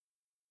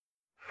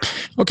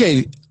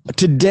Okay,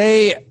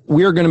 today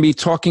we are going to be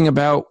talking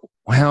about,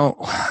 well,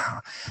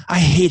 I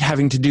hate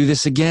having to do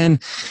this again.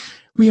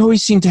 We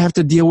always seem to have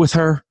to deal with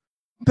her.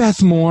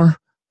 Beth Moore.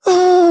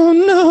 Oh,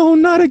 no,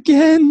 not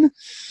again.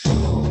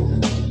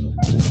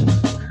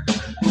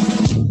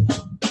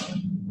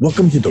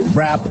 Welcome to the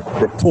Rap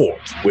Report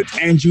with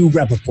Andrew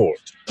Rappaport,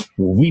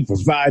 where we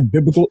provide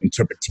biblical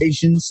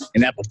interpretations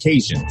and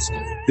applications.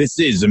 This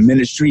is a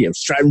ministry of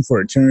Striving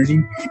for Eternity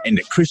and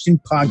the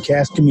Christian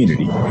podcast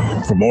community.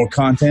 For more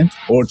content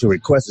or to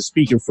request a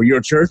speaker for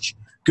your church,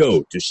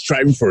 go to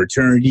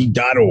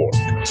strivingforeternity.org.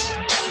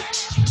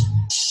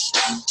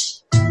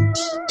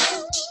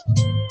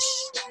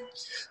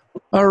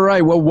 All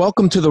right. Well,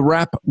 welcome to the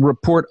Rap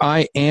Report.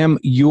 I am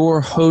your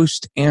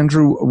host,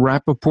 Andrew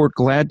Rappaport.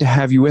 Glad to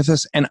have you with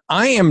us. And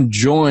I am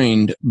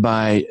joined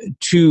by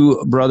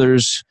two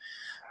brothers,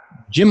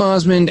 Jim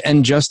Osman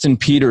and Justin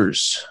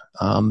Peters,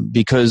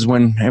 because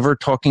whenever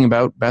talking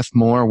about Beth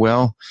Moore,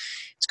 well,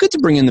 it's good to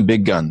bring in the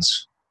big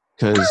guns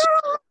because,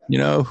 you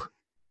know,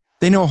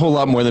 they know a whole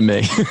lot more than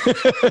me.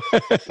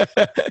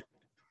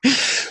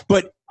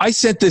 But I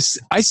sent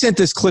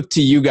this clip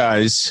to you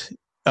guys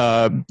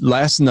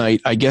last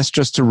night, I guess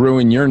just to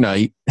ruin your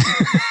night.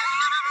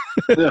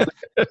 Yeah,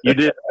 you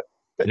did.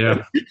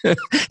 Yeah.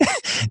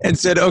 And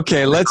said,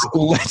 okay,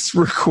 let's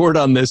record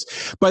on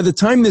this. By the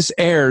time this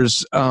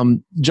airs,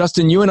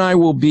 Justin, you and I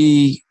will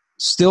be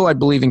still, I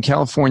believe, in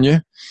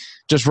California,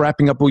 just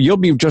wrapping up. Well, you'll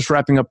be just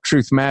wrapping up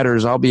Truth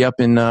Matters. I'll be up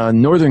in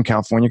Northern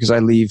California because I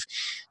leave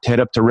to head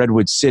up to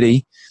Redwood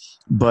City.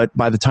 But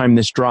by the time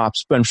this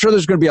drops, but I'm sure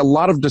there's going to be a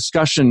lot of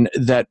discussion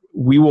that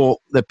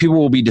people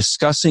will be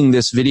discussing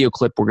this video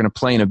clip we're going to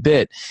play in a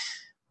bit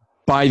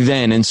by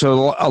then. And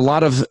so a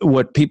lot of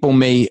what people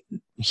may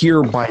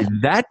hear by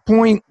that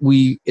point, what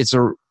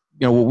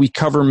we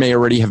cover may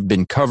already have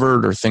been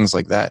covered or things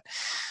like that.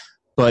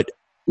 But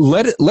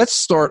let's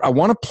start. I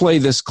want to play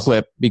this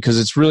clip because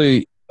it's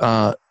really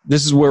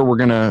this is where we're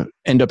going to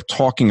end up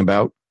talking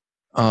about.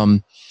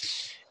 And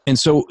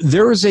so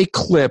there is a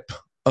clip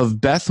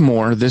of Beth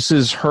Moore. This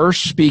is her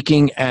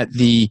speaking at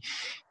the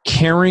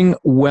Caring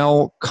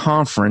Well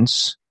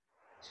conference.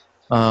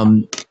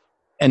 And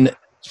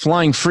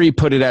Flying Free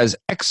put it as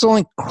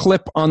excellent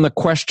clip on the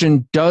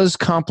question, does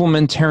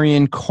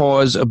complementarian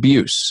cause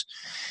abuse?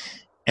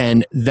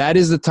 And that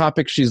is the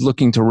topic she's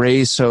looking to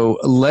raise. So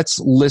let's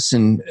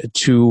listen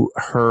to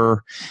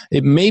her.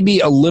 It may be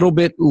a little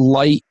bit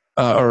light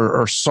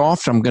or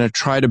soft. I'm going to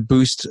try to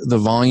boost the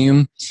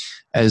volume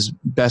as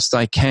best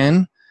I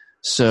can.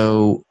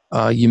 So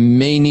you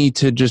may need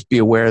to just be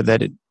aware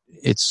that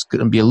it's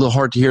going to be a little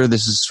hard to hear.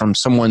 This is from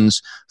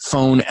someone's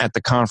phone at the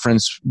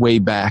conference way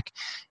back.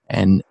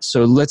 And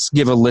so let's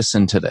give a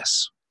listen to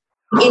this.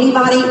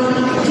 Anybody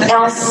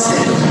else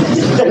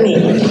but me?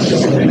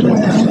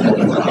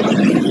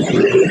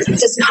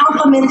 Does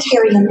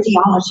complementarian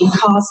theology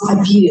cause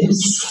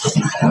abuse?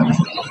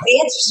 The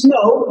answer is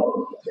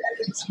no.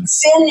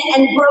 Sin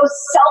and gross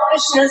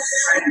selfishness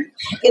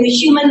in the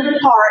human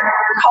heart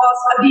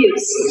cause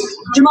abuse.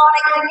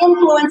 Demonic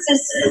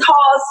influences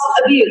cause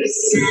abuse.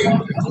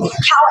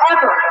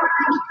 However,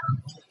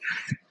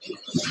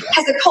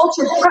 has a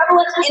culture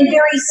prevalent in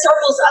various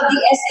circles of the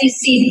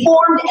SBC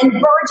formed and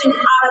burgeoned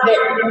out of it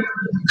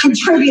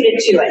contributed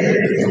to it?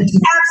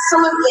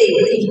 Absolutely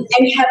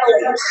and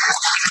heavily.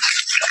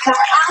 And I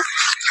ask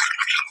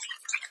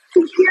to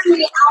hear me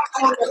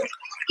out on this.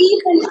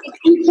 Even if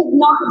you could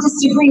not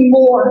disagree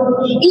more,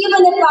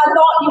 even if I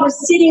thought you were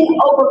sitting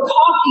over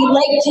coffee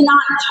late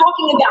tonight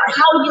talking about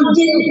how you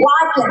didn't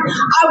like it,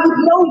 I would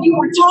know you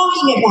were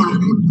talking about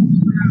it.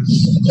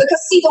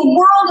 Because, see, the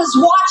world is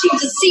watching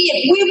to see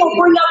if we will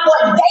bring up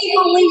what they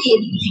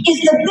believe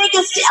is the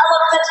biggest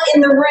elephant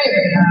in the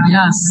room.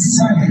 Yes.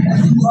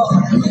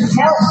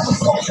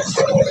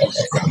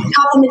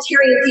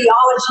 Complementarian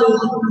theology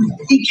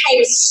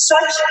became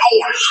such a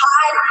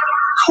high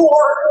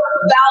core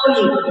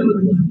value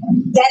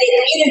that it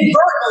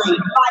inadvertently,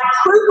 by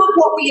proof of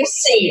what we have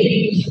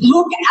seen,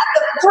 look at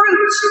the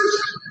fruit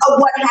of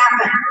what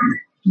happened,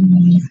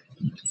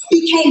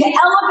 became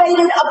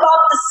elevated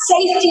above the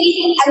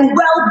safety and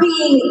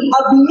well-being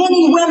of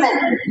many women.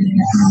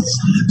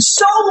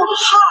 So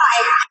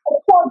high a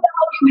core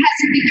value has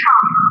it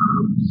become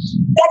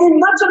that in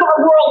much of our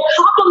world,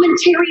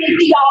 complementarian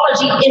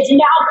theology is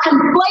now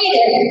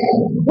conflated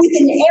with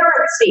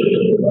inerrancy.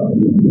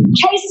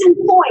 Case in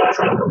point,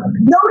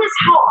 notice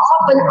how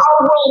often our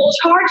world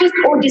charges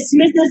or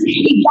dismisses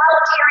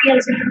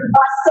egalitarians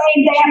by saying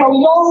they have a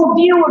low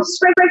view of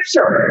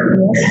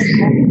Scripture.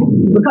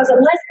 Because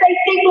unless they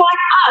think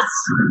like us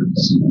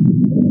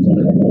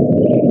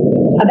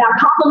about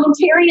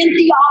complementarian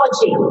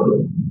theology,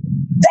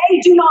 they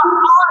do not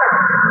honor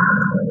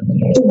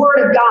the Word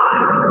of God.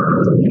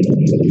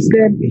 It's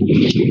good.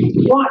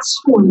 Watch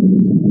for it.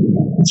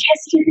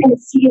 Test it and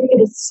see if it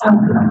is so.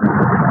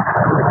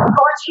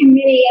 Far too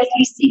many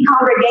SBC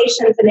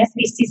congregations and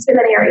SBC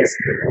seminaries,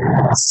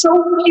 so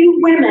few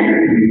women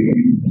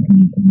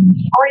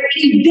are in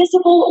a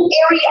visible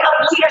area of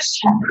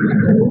leadership,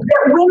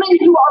 that women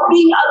who are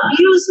being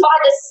abused by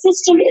the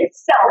system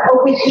itself or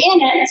within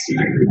it,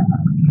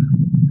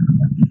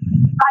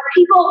 by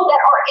people that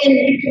are in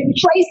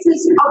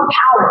places of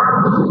power,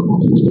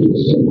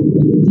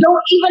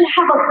 don't even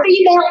have a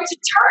female to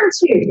turn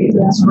to.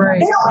 That's right.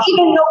 They don't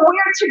even know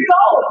where to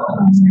go.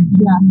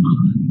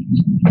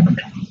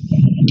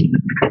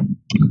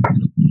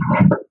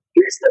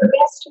 Here's the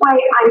best way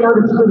I know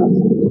to put it.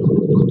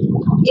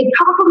 In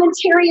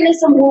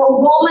complementarianism were a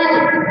woman,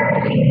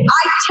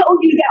 I tell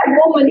you that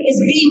woman is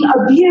being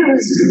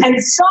abused and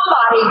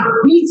somebody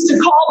needs to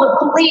call the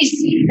police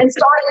and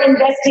start an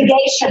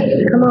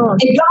investigation. Come on.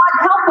 And God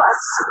help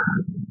us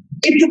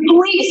if the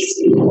police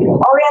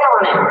are in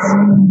on it.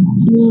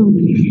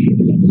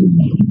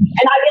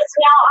 And I guess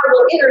now I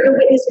will enter the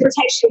witness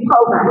protection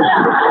program.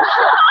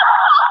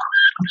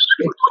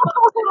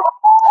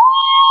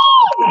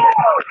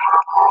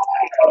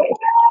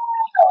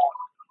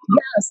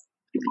 Yes.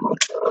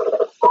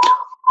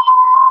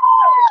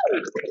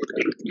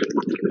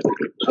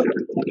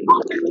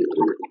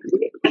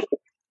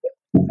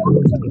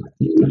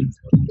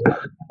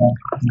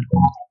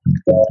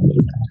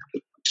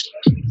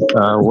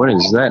 What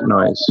is that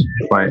noise?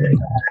 Why? I'm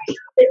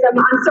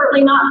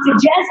certainly not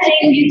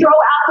suggesting you throw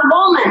out the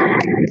woman.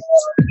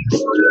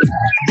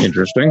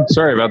 Interesting.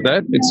 Sorry about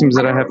that. It seems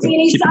that I have to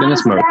keep it in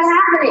this mode.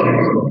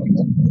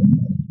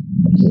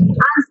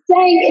 I'm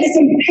saying it is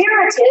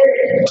imperative,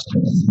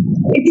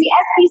 if the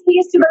SBC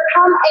is to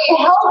become a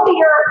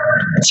healthier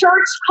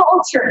church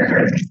culture,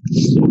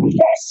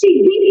 that she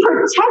be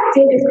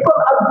protected from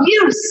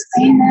abuse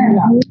and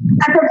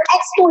from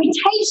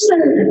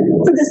exploitation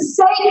for the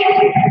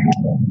sake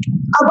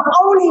of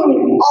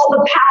owning all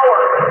the power.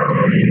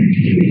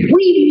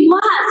 We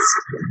must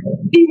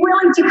be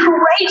willing to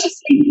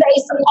courageously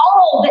face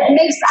all that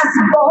makes us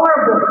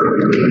vulnerable.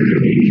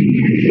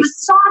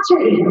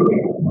 Misogyny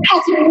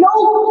has no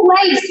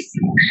place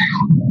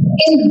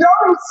in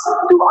those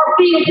who are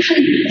being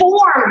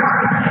conformed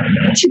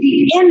to the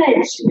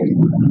image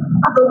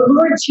of the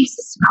Lord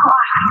Jesus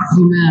Christ.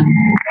 Amen.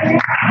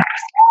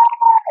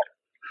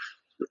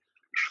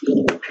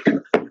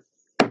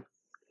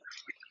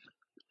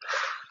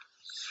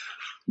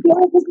 There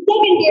is a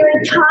secondary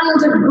kind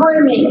of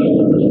grooming,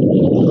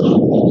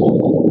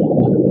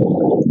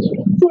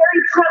 very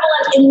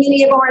prevalent in many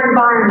of our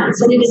environments,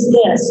 and it is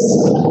this: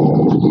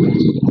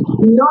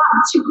 not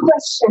to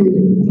question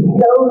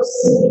those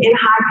in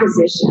high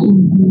position.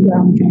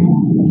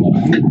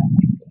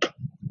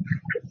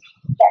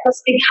 That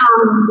must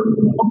become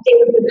a thing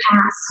of the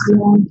past.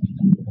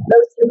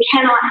 Those who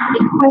cannot be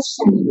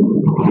questioned,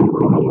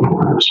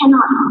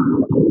 cannot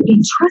be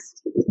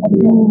trusted.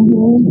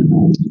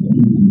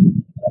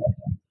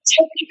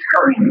 Take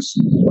courage,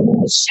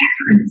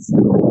 shepherds,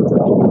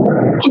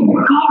 and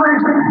guard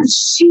the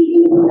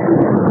sheep.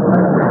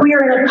 We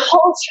are in a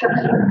culture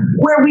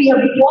where we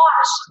have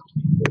watched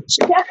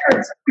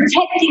shepherds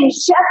protecting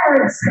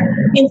shepherds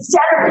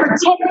instead of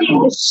protecting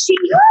the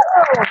sheep.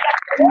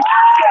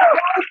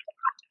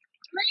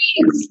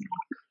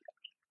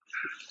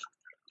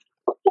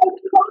 Take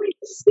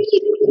courage,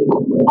 sheep,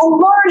 and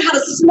learn how to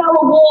smell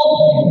a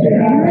wolf.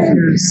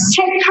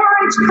 Take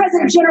courage,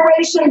 present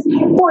generations,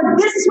 for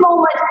this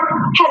moment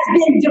has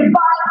been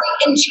divinely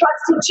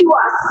entrusted to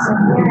us.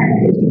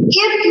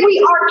 If we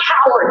are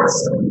cowards,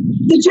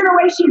 the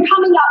generation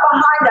coming up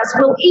behind us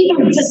will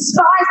either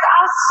despise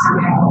us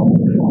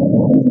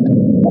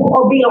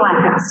or be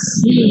like us.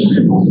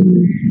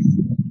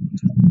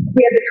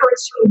 We have the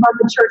courage to invite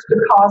the church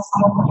because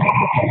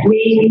we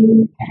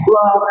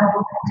love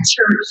the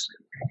church.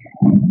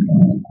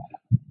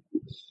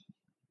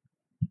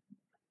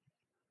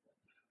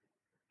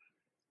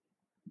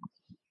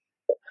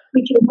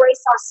 We can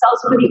brace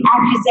ourselves for the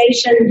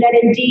accusation that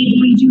indeed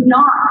we do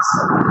not.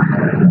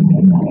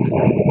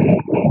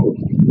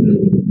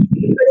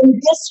 But in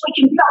this we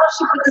can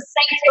fellowship with the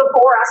saints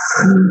before us.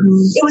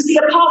 It was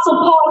the Apostle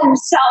Paul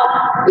himself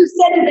who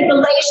said to the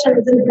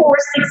Galatians in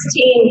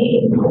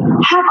 4:16,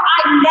 "Have I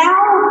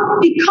now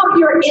become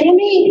your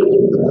enemy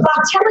by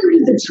telling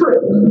you the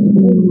truth?"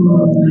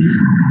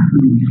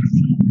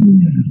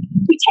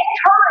 We take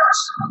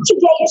courage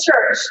today,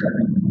 church,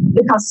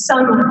 because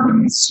some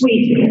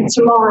sweet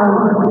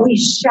tomorrow we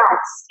shall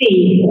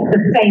see the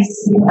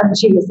face of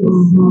Jesus,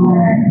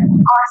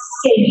 our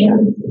Savior,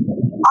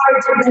 our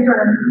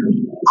Deliverer,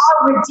 our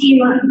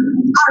Redeemer,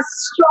 our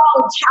strong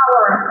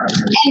tower,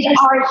 and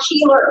our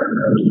healer.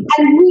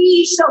 And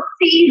we shall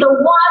see the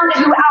one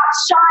who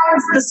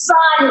outshines the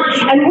sun,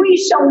 and we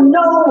shall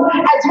know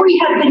as we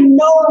have been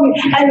known,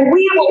 and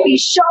we will be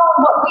shown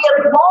what we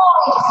have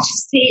longed to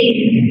see.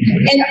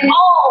 And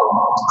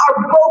all our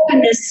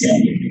brokenness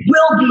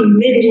will be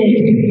mended,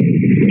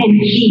 and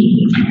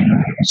He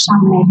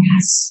shall make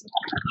us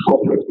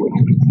whole.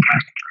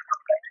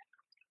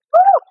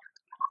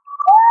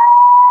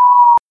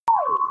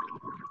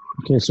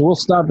 Okay, so we'll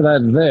stop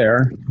that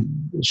there.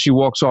 She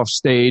walks off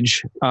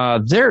stage.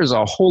 There's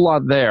a whole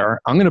lot there.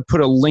 I'm going to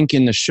put a link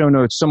in the show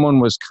notes. Someone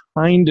was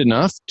kind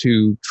enough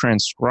to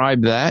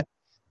transcribe that.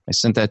 I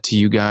sent that to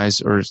you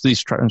guys, or at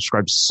least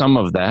transcribe some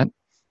of that.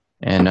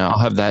 And I'll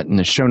have that in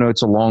the show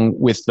notes along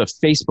with the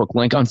Facebook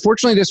link.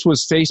 Unfortunately, this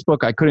was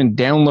Facebook. I couldn't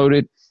download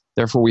it.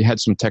 Therefore, we had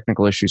some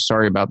technical issues.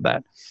 Sorry about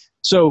that.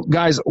 So,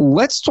 guys,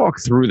 let's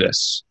talk through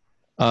this.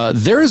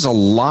 There is a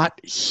lot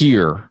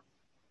here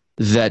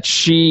that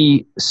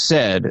she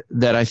said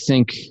that I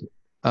think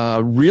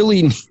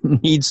really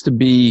needs to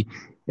be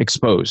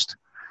exposed.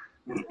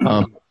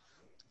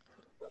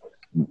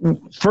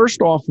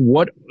 First off,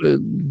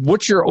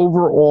 what's your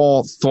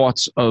overall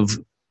thoughts of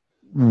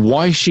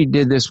why she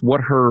did this,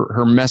 what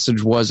her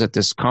message was at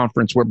this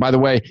conference, where, by the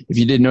way, if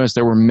you didn't notice,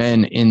 there were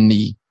men in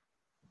the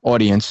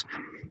audience.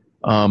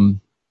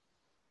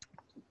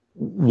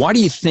 Why do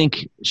you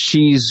think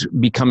she's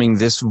becoming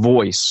this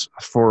voice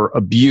for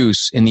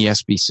abuse in the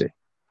SBC?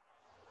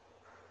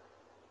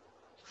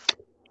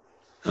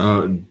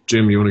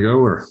 Jim, you want to go,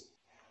 or?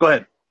 Go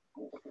ahead.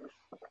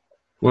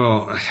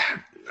 Well,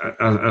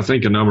 I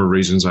think a number of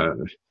reasons. For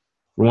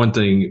one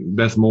thing,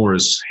 Beth Moore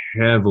is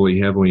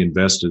heavily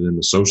invested in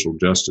the social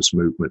justice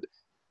movement.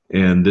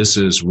 And this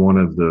is one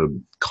of the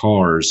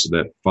cars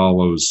that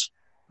follows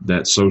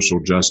that social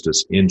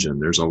justice engine.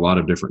 There's a lot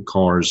of different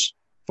cars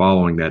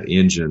following that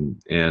engine,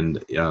 and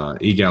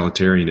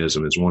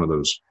egalitarianism is one of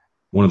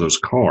those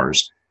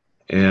cars.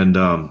 And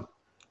so,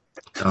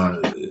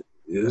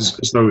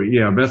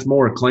 Beth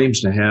Moore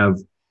claims to have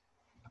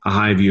a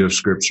high view of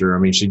Scripture. I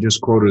mean, she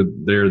just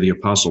quoted there the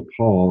Apostle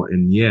Paul,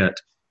 and yet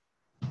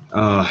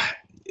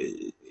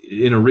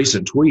in a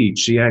recent tweet,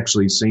 she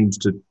actually seems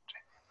to,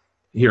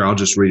 here, I'll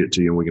just read it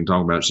to you and we can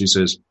talk about it. She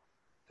says,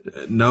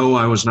 "No,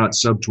 I was not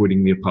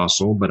subtweeting the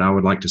apostle, but I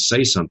would like to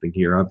say something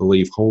here. I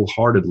believe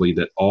wholeheartedly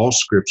that all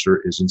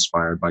Scripture is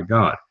inspired by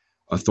God,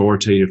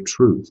 authoritative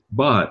truth.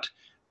 But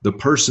the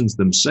persons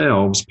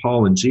themselves,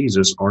 Paul and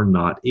Jesus, are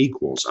not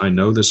equals. I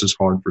know this is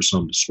hard for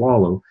some to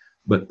swallow,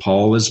 but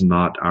Paul is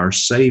not our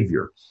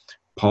Savior.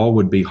 Paul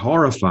would be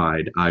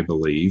horrified, I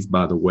believe,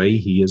 by the way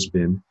he has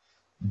been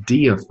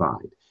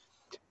deified."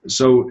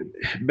 So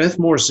Beth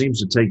Moore seems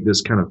to take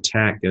this kind of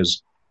tack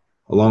as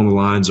along the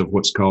lines of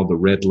what's called the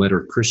red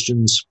letter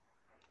Christians,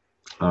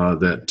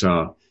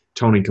 that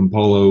Tony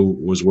Campolo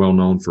was well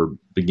known for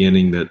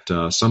beginning,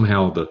 that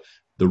somehow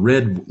the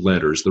red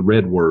letters, the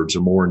red words,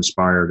 are more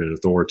inspired and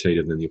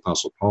authoritative than the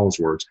Apostle Paul's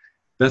words.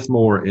 Beth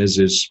Moore, as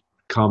is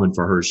common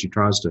for her, she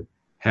tries to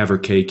have her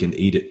cake and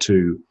eat it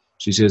too.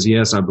 She says,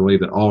 yes, I believe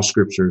that all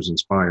Scripture is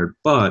inspired,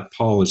 but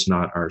Paul is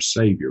not our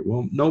Savior.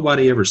 Well,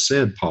 nobody ever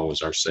said Paul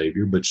is our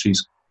Savior, but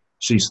she's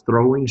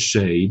throwing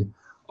shade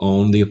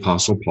on the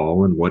Apostle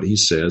Paul and what he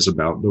says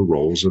about the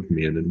roles of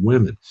men and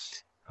women.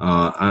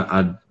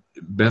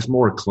 Beth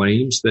Moore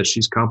claims that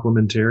she's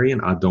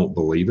complementarian. I don't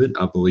believe it.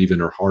 I believe in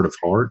her heart of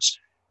hearts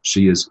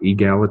she is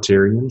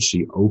egalitarian.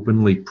 She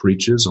openly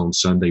preaches on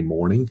Sunday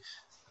morning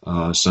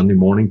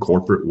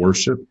corporate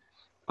worship,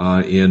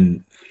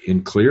 in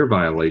clear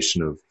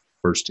violation of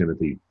 1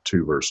 Timothy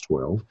 2, verse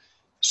 12.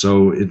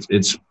 So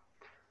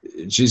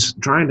she's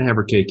trying to have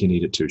her cake and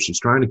eat it too. She's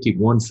trying to keep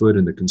one foot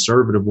in the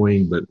conservative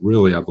wing, but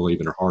really, I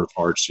believe in her heart of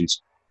hearts,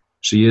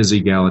 she is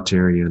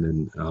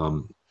egalitarian,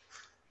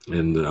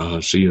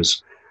 and she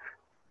is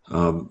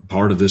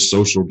part of this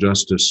social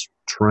justice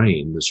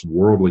train, this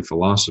worldly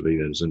philosophy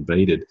that has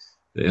invaded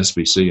the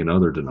SBC and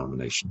other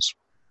denominations.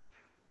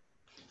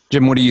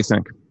 Jim, what do you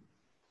think?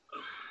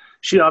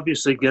 She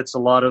obviously gets a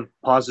lot of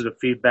positive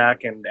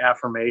feedback and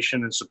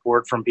affirmation and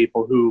support from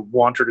people who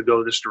want her to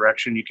go this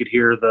direction. You could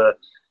hear the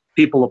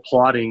people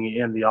applauding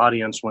in the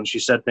audience when she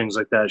said things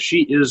like that.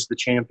 She is the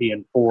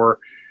champion for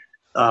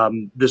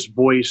this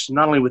voice,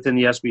 not only within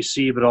the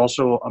SBC, but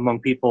also among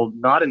people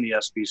not in the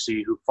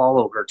SBC who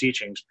follow her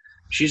teachings.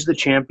 She's the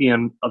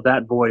champion of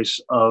that voice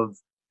of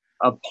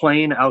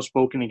plain,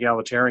 outspoken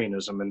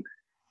egalitarianism. And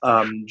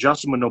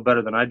Justin would know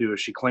better than I do if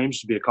she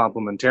claims to be a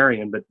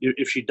complementarian, but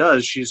if she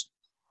does, she's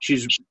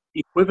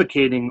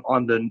equivocating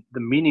on the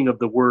meaning of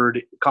the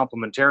word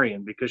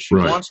complementarian, because she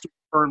wants to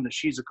affirm that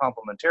she's a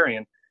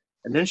complementarian,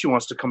 and then she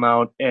wants to come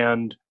out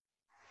and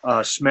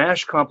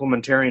smash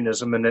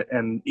complementarianism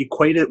and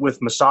equate it with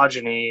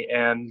misogyny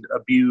and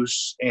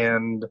abuse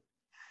and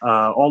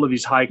all of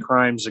these high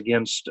crimes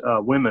against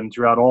women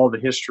throughout all the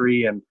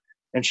history, and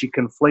she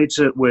conflates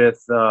it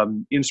with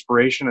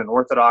inspiration and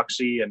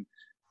orthodoxy, and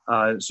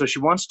so she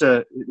wants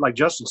to, like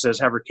Justin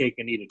says, have her cake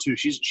and eat it too.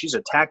 She's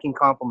attacking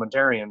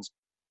complementarians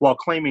while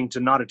claiming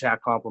to not attack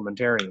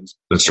complementarians.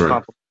 That's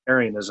right.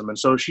 Complementarianism, and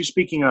so she's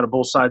speaking out of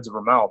both sides of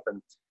her mouth,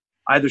 and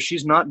either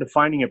she's not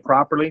defining it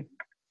properly,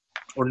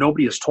 or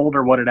nobody has told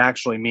her what it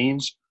actually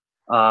means.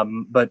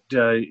 But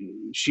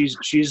she's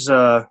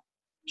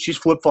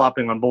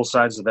flip-flopping on both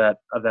sides of that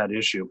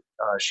issue.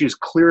 She's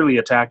clearly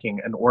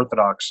attacking an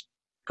orthodox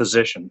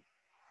position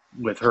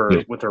with her.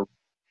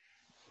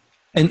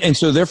 And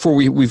so therefore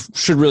we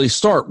should really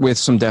start with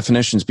some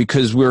definitions,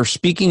 because we're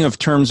speaking of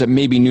terms that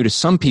may be new to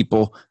some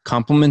people: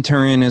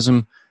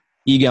 complementarianism,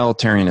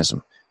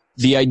 egalitarianism.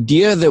 The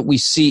idea that we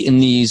see in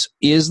these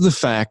is the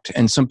fact,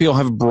 and some people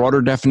have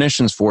broader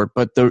definitions for it,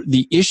 but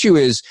the issue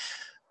is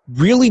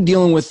really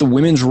dealing with the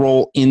women's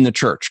role in the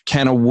church.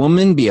 Can a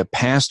woman be a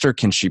pastor?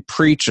 Can she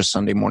preach a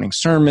Sunday morning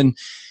sermon?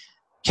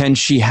 Can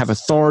she have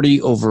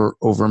authority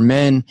over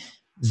men?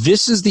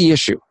 This is the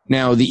issue.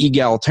 Now, the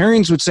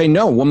egalitarians would say,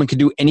 no, a woman can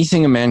do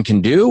anything a man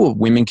can do.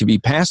 Women can be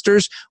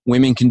pastors.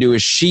 Women can do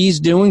as she's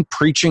doing,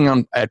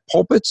 preaching at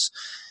pulpits.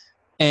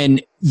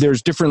 And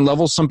there's different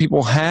levels some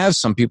people have.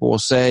 Some people will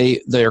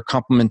say they're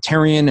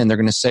complementarian, and they're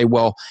going to say,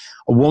 well,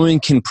 a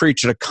woman can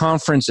preach at a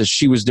conference as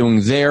she was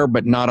doing there,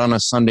 but not on a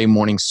Sunday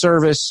morning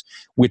service,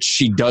 which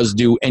she does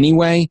do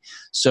anyway.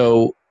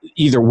 So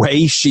either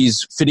way,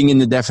 she's fitting in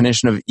the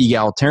definition of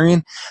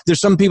egalitarian. There's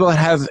some people that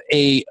have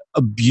a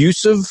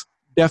abusive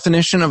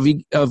definition of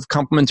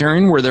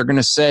complementarian, where they're going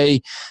to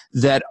say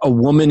that a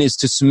woman is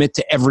to submit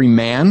to every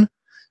man.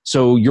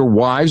 So your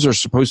wives are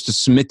supposed to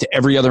submit to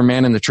every other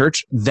man in the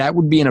church. That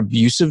would be an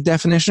abusive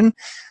definition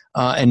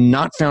and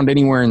not found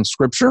anywhere in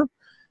Scripture.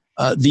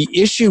 The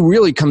issue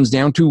really comes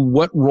down to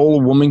what role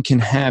a woman can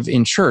have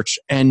in church.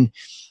 And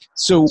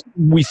so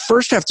we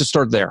first have to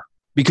start there,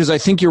 because I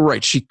think you're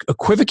right. She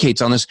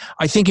equivocates on this.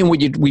 I think in what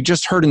we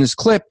just heard in this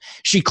clip,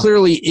 she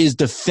clearly is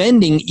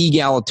defending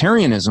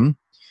egalitarianism.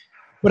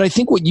 But I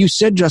think what you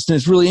said, Justin,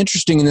 is really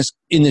interesting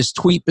in this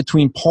tweet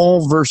between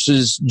Paul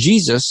versus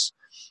Jesus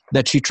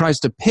that she tries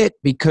to pit,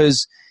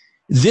 because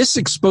this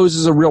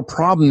exposes a real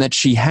problem that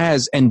she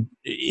has, and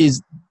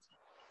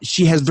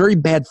she has very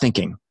bad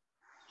thinking.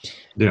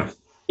 Yeah.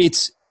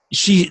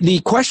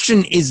 The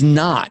question is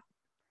not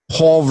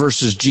Paul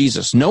versus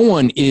Jesus. No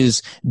one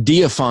is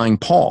deifying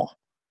Paul.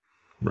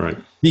 Right.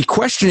 The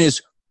question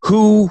is,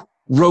 who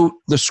wrote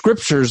the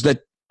scriptures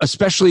that,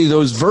 especially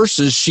those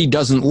verses she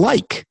doesn't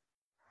like?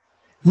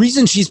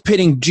 Reason she's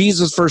pitting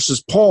Jesus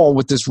versus Paul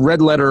with this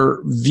red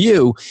letter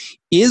view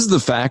is the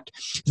fact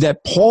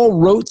that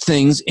Paul wrote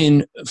things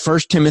in 1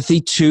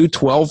 Timothy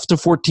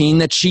 2:12-14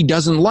 that she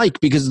doesn't like,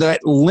 because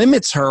that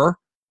limits her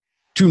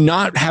to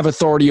not have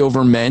authority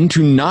over men,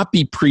 to not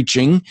be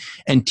preaching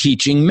and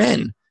teaching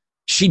men.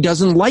 She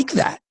doesn't like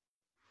that.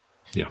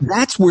 Yeah.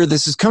 That's where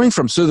this is coming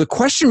from. So the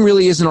question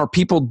really isn't, are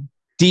people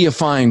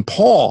deifying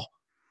Paul?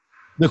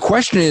 The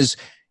question is,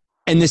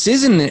 and this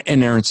isn't an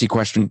inerrancy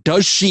question,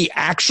 does she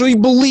actually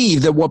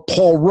believe that what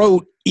Paul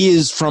wrote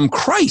is from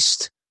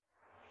Christ?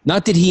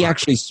 Not did he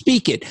actually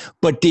speak it,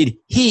 but did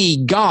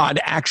he, God,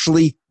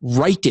 actually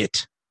write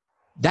it?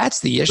 That's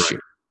the issue.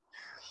 Right.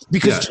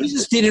 Because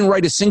Jesus didn't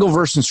write a single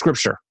verse in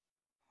Scripture.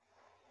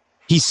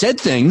 He said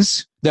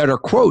things that are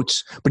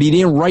quotes, but he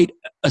didn't write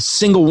a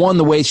single one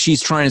the way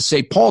she's trying to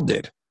say Paul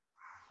did.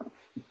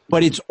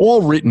 But it's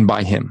all written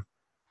by him.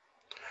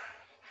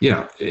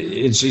 Yeah,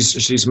 and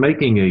she's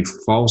making a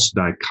false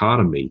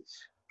dichotomy.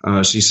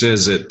 She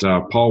says that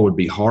Paul would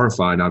be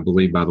horrified, I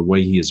believe, by the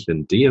way he has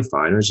been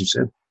deified. As you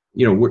said,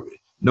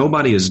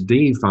 nobody is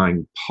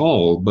deifying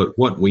Paul, but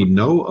what we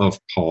know of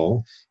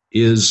Paul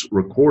is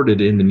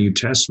recorded in the New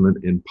Testament,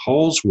 and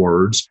Paul's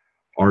words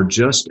are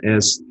just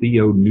as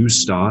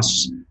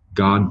theopneustos,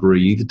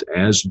 God-breathed,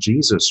 as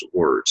Jesus'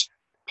 words.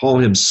 Paul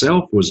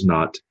himself was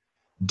not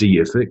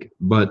deific,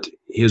 but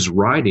his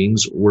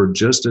writings were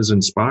just as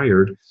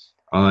inspired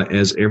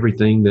as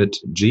everything that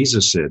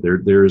Jesus said.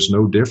 There is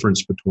no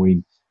difference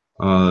between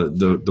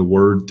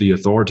the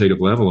authoritative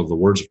level of the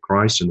words of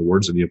Christ and the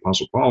words of the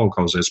Apostle Paul,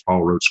 because as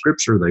Paul wrote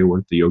Scripture, they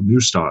were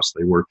theopneustos,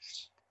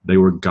 they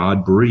were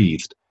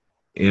God-breathed.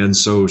 And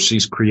so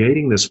she's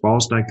creating this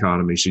false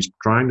dichotomy. She's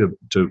trying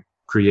to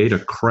create a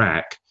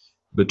crack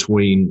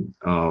between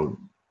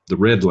the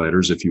red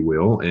letters, if you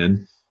will,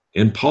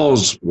 and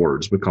Paul's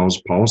words,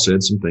 because Paul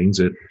said some things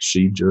that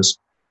she just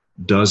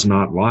does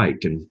not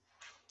like. And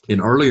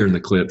earlier in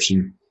the clip,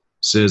 she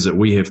says that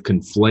we have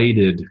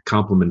conflated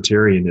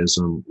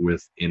complementarianism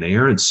with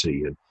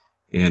inerrancy.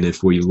 And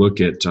if we look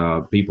at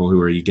people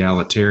who are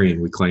egalitarian,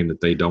 we claim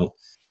that they don't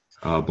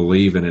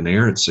believe in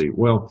inerrancy.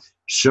 Well,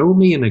 show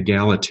me an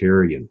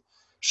egalitarian.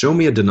 Show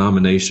me a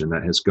denomination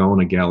that has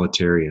gone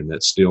egalitarian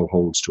that still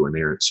holds to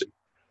inerrancy.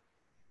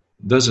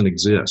 It doesn't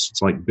exist.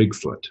 It's like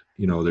Bigfoot.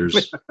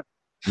 There's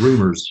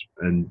rumors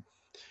and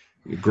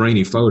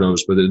grainy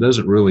photos, but it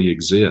doesn't really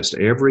exist.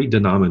 Every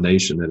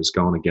denomination that has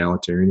gone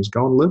egalitarian has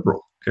gone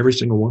liberal. Every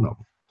single one of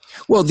them.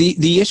 Well,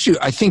 the issue,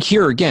 I think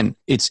here again,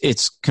 it's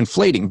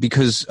conflating,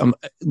 because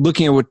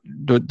looking at what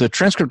the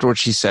transcript of what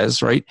she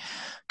says, right?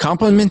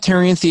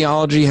 Complementarian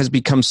theology has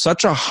become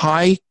such a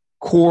high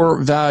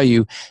core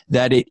value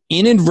that it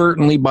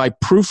inadvertently, by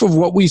proof of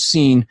what we've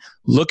seen,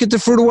 look at the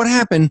fruit of what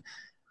happened,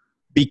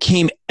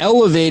 became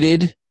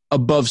elevated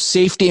above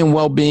safety and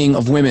well-being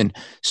of women.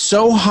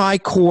 So high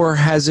core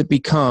has it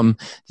become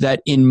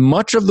that in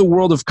much of the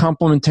world of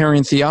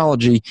complementarian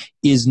theology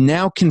is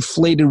now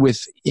conflated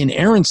with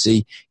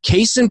inerrancy.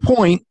 Case in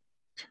point,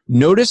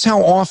 notice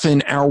how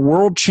often our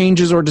world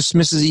changes or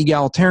dismisses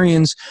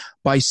egalitarians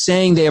by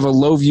saying they have a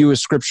low view of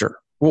Scripture.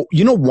 Well,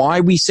 you know why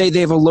we say they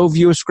have a low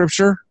view of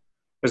Scripture?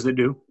 Because they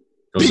do.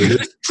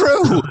 It's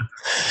true.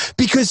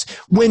 Because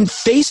when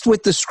faced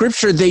with the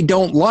scripture they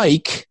don't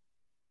like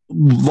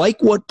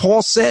what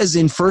Paul says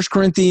in 1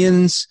 Timothy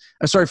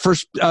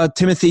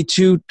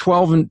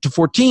 2:12 and to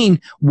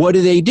 14, what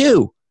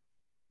do?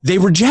 They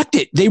reject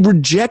it. They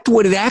reject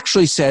what it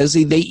actually says.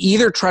 They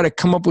either try to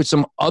come up with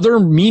some other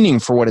meaning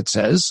for what it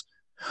says,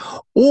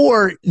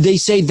 or they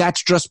say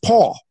that's just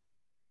Paul.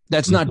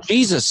 That's not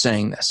Jesus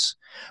saying this.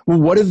 Well,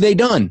 what have they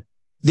done?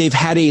 They've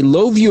had a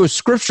low view of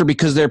scripture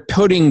because they're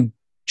putting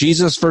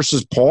Jesus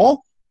versus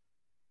Paul.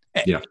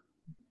 Yeah.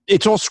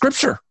 It's all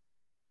scripture.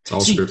 It's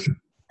all scripture.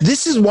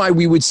 This is why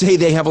we would say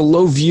they have a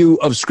low view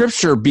of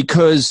scripture,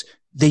 because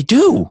they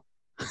do.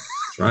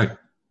 Right.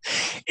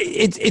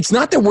 It's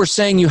not that we're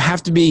saying you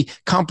have to be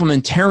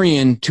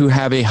complementarian to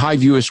have a high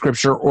view of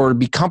scripture, or to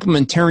be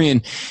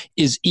complementarian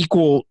is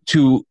equal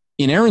to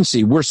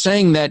inerrancy. We're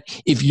saying that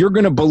if you're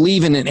going to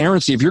believe in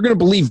inerrancy, if you're going to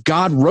believe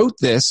God wrote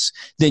this,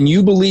 then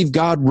you believe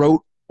God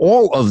wrote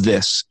all of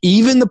this,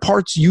 even the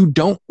parts you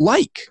don't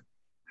like.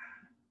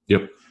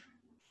 Yep.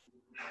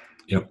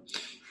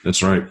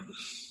 That's right.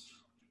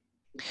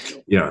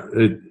 Yeah.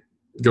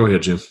 Go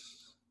ahead, Jim.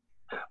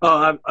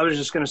 I was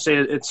just going to say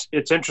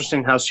it's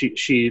interesting how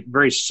she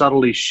very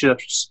subtly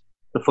shifts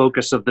the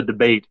focus of the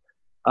debate,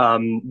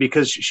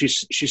 because she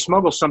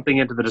smuggles something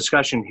into the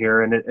discussion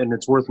here, and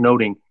it's worth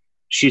noting.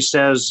 She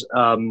says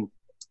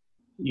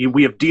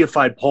we have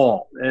deified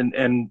Paul,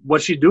 and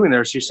what she's doing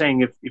there is she's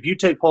saying if you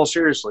take Paul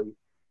seriously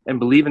and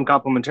believe in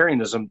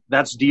complementarianism,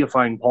 that's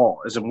deifying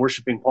Paul, as in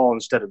worshiping Paul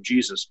instead of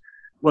Jesus.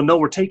 Well, no,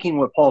 we're taking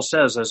what Paul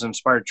says as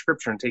inspired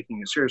scripture and taking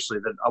it seriously,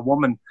 that a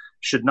woman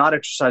should not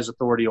exercise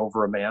authority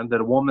over a man, that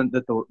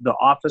the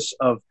office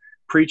of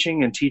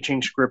preaching and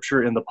teaching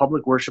scripture in the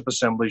public worship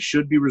assembly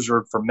should be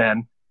reserved for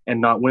men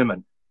and not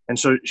women. And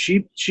so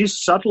she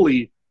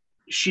subtly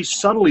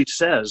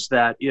says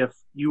that if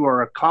you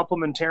are a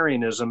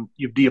complementarianism,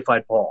 you've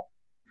deified Paul.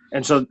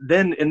 And so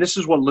then, and this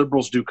is what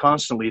liberals do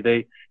constantly,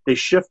 they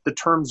shift the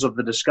terms of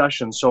the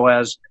discussion so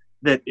as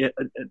that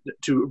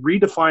to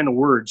redefine a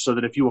word so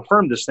that if you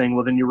affirm this thing,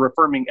 well, then you're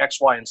affirming X,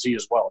 Y, and Z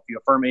as well. If you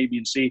affirm A, B,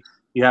 and C,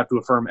 you have to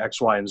affirm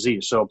X, Y, and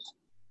Z. So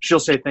she'll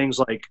say things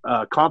like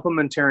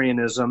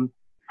complementarianism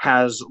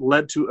has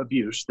led to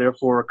abuse.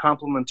 Therefore,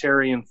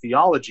 complementarian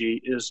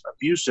theology is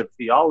abusive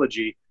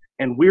theology,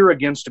 and we're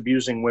against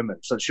abusing women.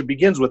 So she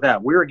begins with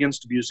that. We're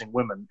against abusing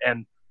women.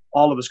 And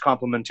all of us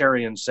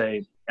complementarians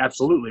say,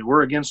 absolutely,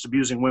 we're against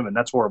abusing women.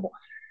 That's horrible.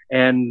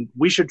 And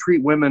we should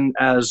treat women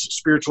as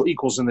spiritual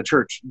equals in the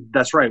church.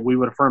 That's right. We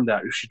would affirm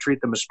that. We should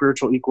treat them as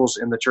spiritual equals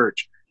in the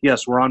church.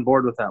 Yes, we're on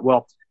board with that.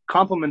 Well,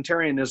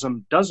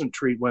 complementarianism doesn't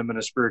treat women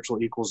as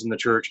spiritual equals in the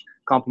church.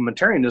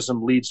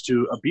 Complementarianism leads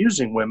to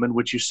abusing women,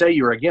 which you say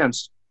you're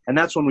against. And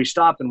that's when we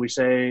stop and we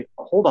say,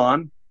 hold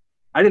on.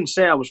 I didn't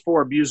say I was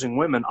for abusing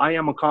women. I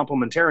am a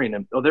complementarian.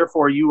 And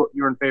therefore, you're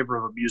in favor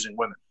of abusing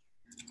women.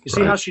 You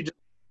see how she just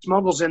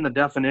smuggles in a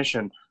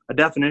definition of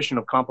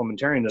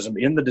complementarianism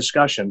in the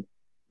discussion.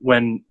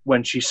 When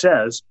she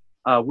says,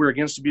 we're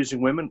against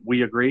abusing women,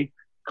 we agree,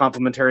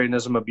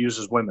 complementarianism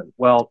abuses women.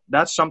 Well,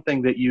 that's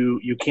something that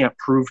you can't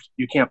prove,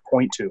 you can't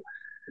point to.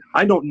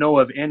 I don't know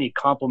of any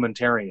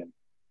complementarian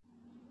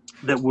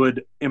that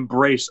would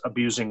embrace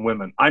abusing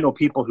women. I know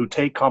people who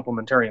take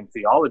complementarian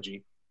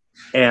theology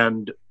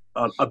and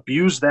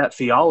abuse that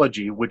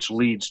theology, which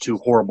leads to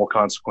horrible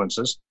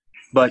consequences.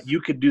 But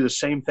you could do the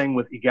same thing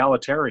with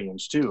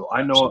egalitarians too.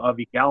 I know of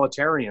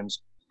egalitarians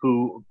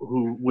who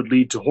would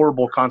lead to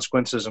horrible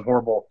consequences and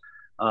horrible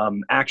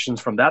actions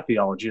from that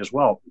theology as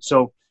well.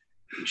 So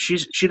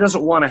she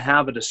doesn't want to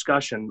have a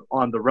discussion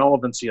on the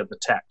relevancy of the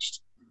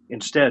text.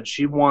 Instead,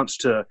 she wants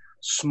to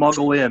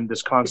smuggle in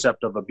this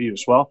concept of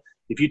abuse. Well,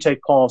 if you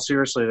take Paul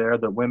seriously there,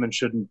 that women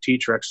shouldn't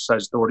teach or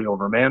exercise authority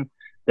over a man,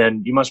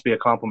 then you must be a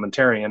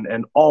complementarian.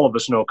 And all of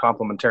us know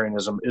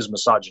complementarianism is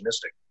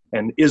misogynistic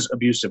and is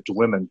abusive to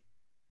women.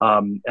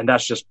 And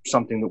that's just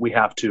something that we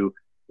have to,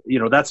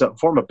 that's a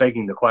form of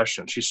begging the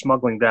question. She's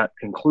smuggling that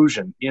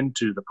conclusion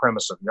into the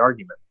premise of the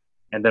argument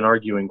and then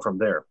arguing from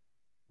there.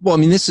 Well, I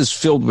mean, this is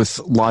filled with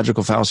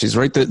logical fallacies,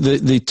 right?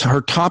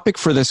 Her topic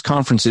for this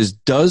conference is,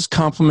 does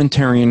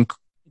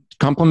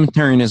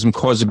complementarianism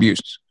cause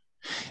abuse?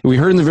 We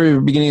heard in the very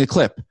beginning of the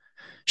clip.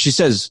 She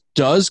says,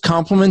 does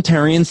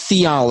complementarian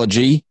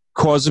theology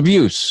cause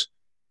abuse?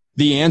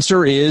 The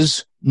answer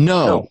is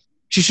no.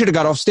 She should have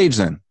got off stage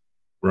then.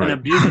 Right.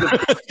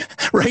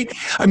 Right?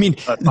 I mean,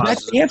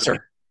 that's the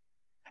answer.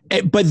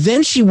 But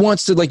then she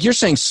wants to, like you're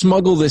saying,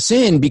 smuggle this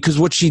in, because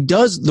what she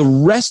does, the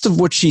rest of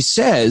what she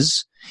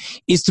says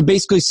is to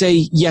basically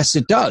say, yes,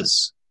 it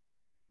does.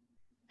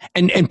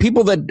 And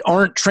people that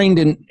aren't trained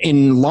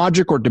in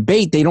logic or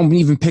debate, they don't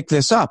even pick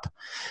this up,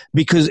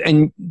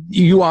 and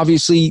you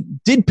obviously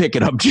did pick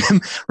it up, Jim,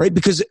 right?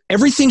 Because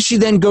everything she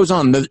then goes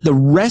on, the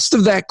rest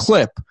of that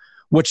clip,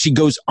 what she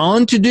goes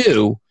on to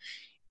do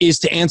is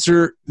to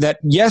answer that,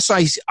 yes,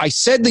 I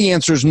said the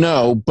answer is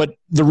no, but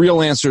the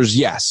real answer is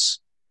yes.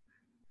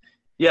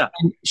 Yeah,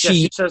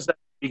 she says that at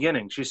the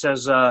beginning. She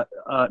says,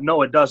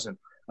 no, it doesn't.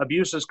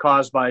 Abuse is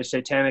caused by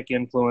satanic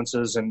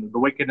influences and the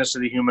wickedness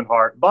of the human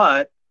heart,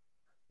 but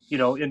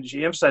and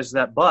she emphasizes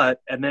that,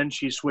 and then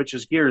she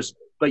switches gears.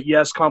 But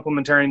yes,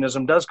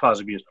 complementarianism does cause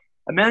abuse.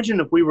 Imagine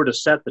if we were to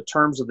set the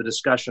terms of the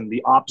discussion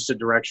the opposite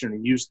direction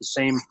and use the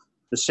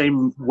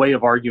same way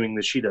of arguing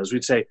that she does.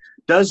 We'd say,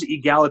 does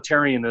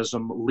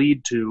egalitarianism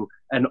lead to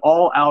an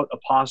all-out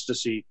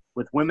apostasy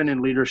with women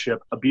in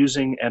leadership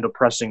abusing and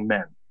oppressing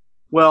men?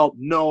 Well,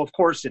 no, of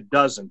course it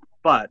doesn't.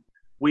 But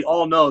we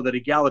all know that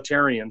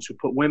egalitarians who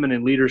put women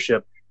in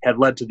leadership had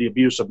led to the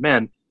abuse of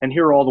men. And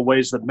here are all the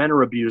ways that men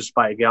are abused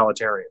by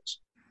egalitarians.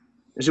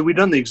 So we've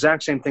done the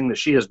exact same thing that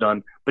she has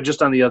done, but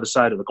just on the other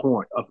side of the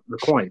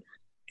coin.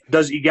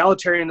 Does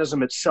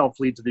egalitarianism itself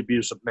lead to the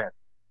abuse of men?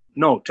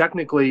 No,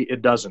 technically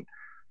it doesn't.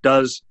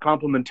 Does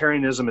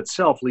complementarianism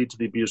itself lead to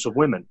the abuse of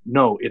women?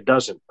 No, it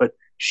doesn't. But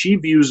she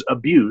views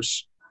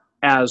abuse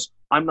as,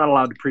 I'm not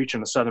allowed to preach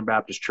in a Southern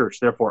Baptist church,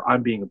 therefore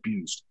I'm being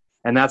abused.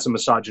 And that's a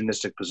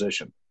misogynistic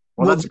position.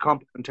 Well, that's a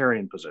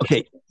complementarian position.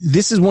 Okay,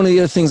 this is one of the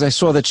other things I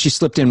saw that she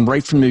slipped in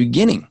right from the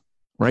beginning,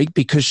 right?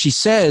 Because she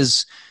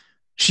says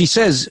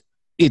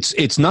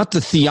it's not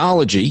the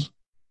theology,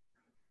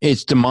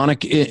 it's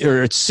demonic,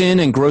 or it's sin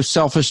and gross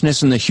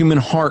selfishness and the human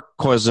heart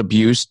cause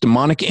abuse,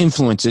 demonic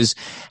influences.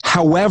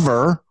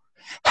 However,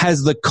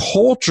 has the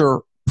culture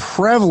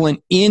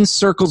prevalent in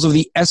circles of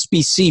the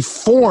SBC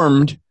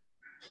formed?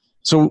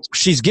 So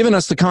she's given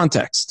us the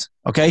context,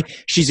 okay?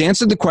 She's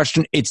answered the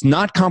question. It's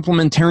not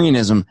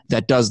complementarianism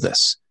that does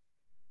this.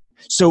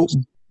 So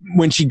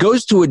when she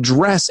goes to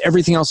address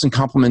everything else in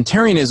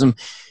complementarianism,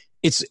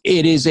 it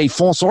is a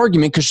false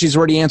argument because she's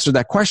already answered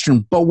that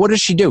question. But what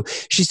does she do?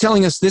 She's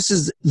telling us this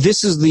is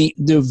the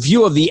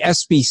view of the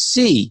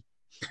SBC.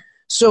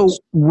 So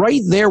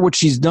right there, what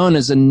she's done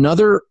is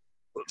another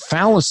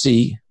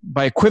fallacy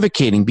by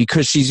equivocating,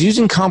 because she's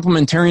using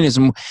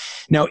complementarianism.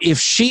 Now, if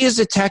she is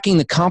attacking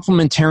the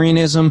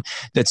complementarianism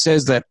that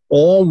says that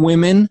all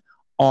women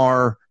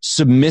are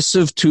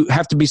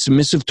have to be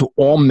submissive to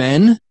all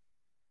men,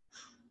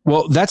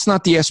 well, that's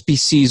not the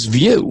SBC's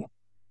view.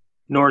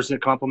 Nor is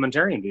it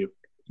complementarian view.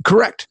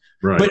 Correct.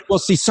 Right. But well,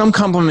 see, some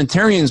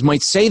complementarians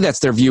might say that's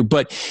their view,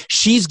 but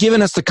she's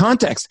given us the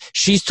context.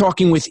 She's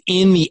talking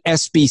within the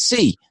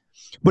SBC.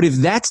 But if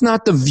that's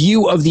not the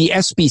view of the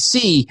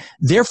SBC,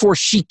 therefore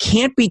she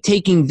can't be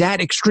taking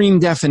that extreme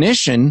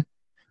definition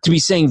to be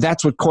saying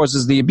that's what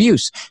causes the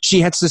abuse. She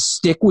has to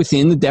stick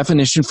within the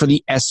definition for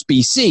the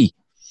SBC.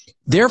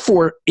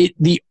 Therefore,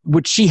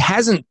 what she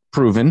hasn't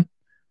proven,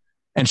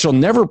 and she'll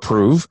never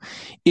prove,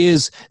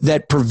 is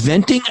that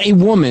preventing a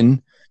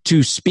woman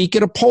to speak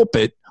at a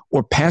pulpit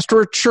or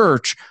pastor a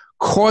church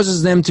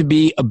causes them to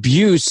be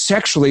abused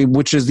sexually,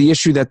 which is the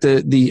issue that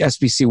the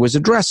SBC was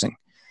addressing.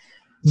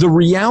 The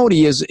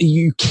reality is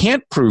you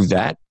can't prove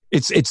that.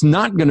 It's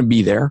not going to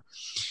be there.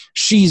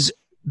 She's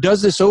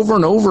does this over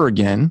and over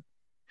again,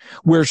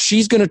 where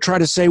she's going to try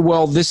to say,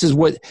 well, this is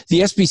what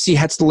the SBC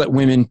has to let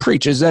women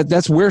preach.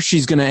 That's where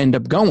she's going to end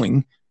up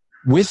going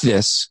with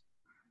this.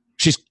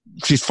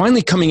 She's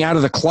finally coming out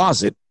of the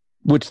closet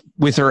with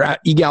her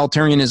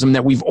egalitarianism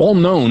that we've all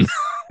known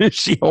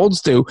she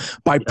holds to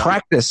by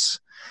practice.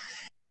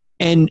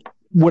 And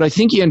what I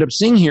think you end up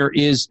seeing here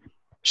is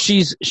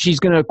she's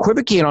going to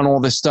equivocate on all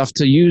this stuff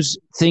to use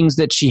things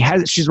that she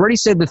has. She's already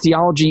said the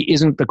theology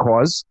isn't the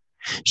cause.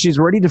 She's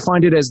already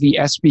defined it as the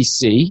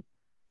SBC.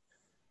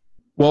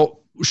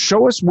 Well,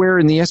 show us where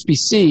in the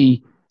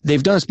SBC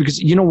they've done this, because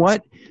you know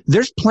what?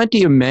 There's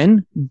plenty of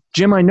men.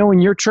 Jim, I know in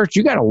your church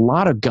you got a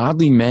lot of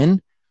godly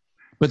men,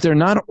 but they're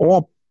not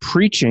all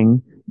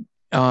preaching.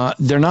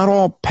 They're not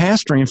all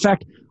pastoring. In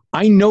fact,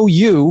 I know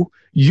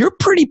you're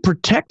pretty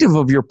protective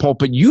of your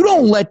pulpit. You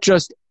don't let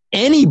just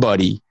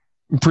anybody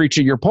preach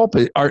at your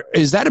pulpit.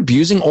 Is that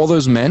abusing all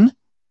those men?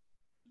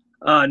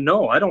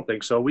 No, I don't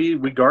think so. We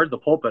guard the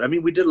pulpit. I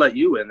mean, we did let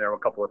you in there a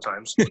couple of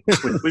times.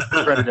 We've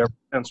regretted ever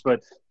since,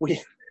 but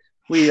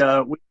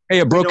hey,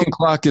 a broken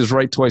clock is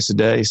right twice a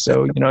day,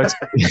 so you know it's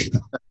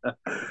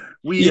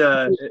we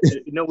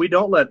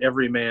don't let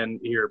every man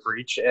here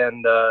preach,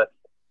 and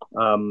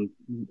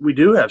we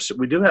do have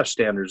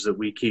standards that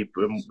we keep.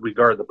 We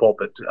guard the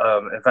pulpit.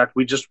 In fact,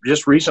 we just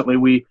recently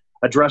we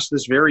addressed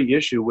this very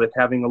issue with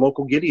having a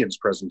local Gideon's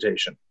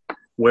presentation,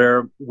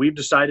 where we've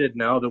decided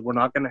now that we're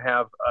not going to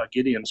have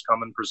Gideons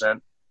come and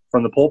present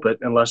from the pulpit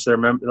unless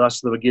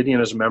the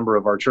Gideon is a member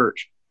of our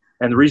church.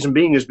 And the reason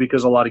being is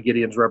because a lot of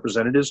Gideon's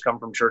representatives come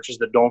from churches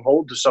that don't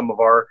hold to some of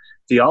our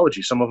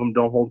theology. Some of them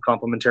don't hold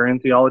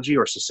complementarian theology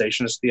or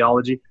cessationist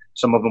theology.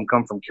 Some of them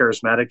come from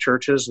charismatic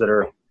churches that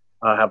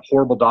have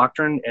horrible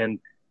doctrine. And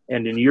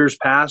in years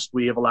past,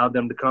 we have allowed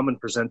them to come and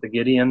present the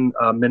Gideon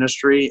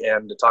ministry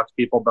and to talk to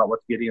people about what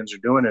the Gideons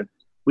are doing. And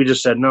we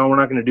just said, no, we're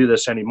not going to do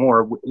this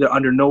anymore.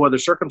 Under no other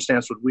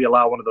circumstance would we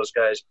allow one of those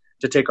guys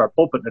to take our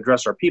pulpit and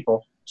address our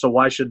people. So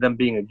why should them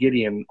being a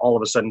Gideon all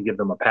of a sudden give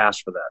them a pass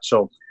for that?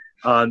 So,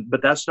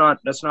 but that's not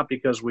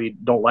because we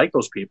don't like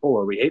those people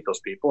or we hate those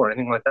people or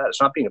anything like that.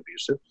 It's not being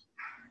abusive.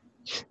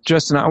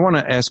 Justin, I want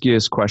to ask you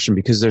this question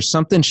because there's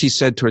something she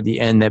said toward the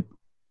end that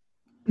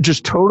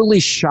just totally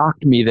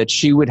shocked me, that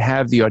she would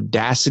have the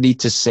audacity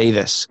to say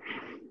this.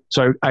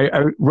 So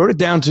I wrote it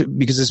down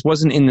because this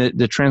wasn't in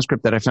the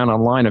transcript that I found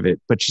online of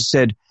it, but she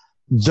said,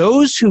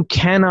 those who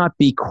cannot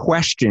be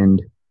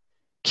questioned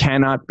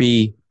cannot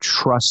be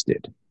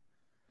trusted.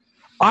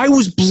 I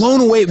was blown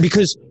away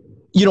because,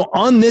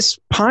 on this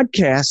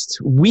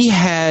podcast, we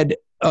had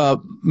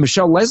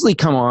Michelle Leslie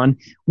come on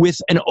with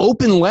an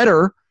open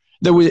letter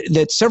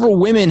that several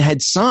women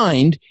had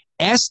signed,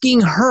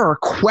 asking her,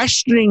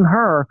 questioning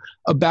her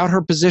about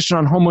her position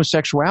on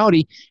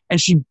homosexuality.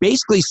 And she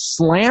basically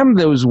slammed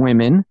those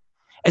women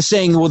as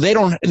saying, well, they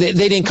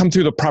didn't come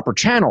through the proper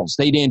channels.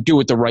 They didn't do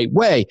it the right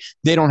way.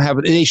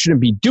 They shouldn't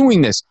be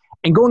doing this.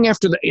 And going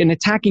after and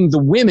attacking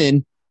the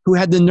women who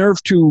had the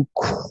nerve to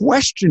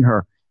question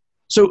her.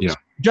 So, yeah.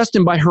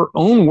 Justin, by her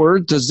own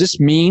words, does this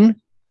mean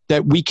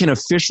that we can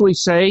officially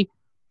say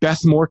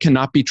Beth Moore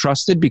cannot be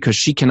trusted because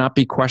she cannot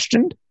be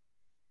questioned?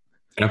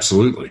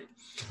 Absolutely.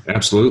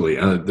 Absolutely.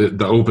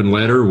 The open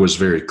letter was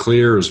very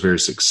clear. It was very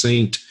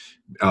succinct.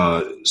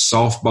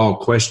 Softball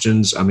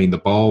questions. I mean, the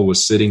ball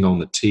was sitting on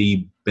the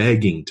tee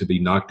begging to be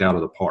knocked out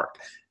of the park.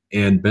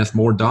 And Beth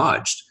Moore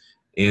dodged.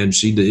 And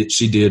she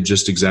did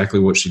just exactly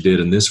what she did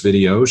in this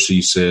video.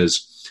 She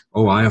says,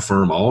 I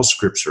affirm all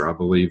Scripture. I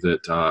believe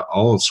that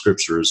all of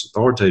Scripture is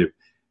authoritative.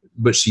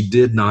 But she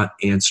did not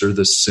answer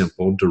the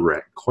simple,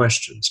 direct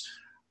questions.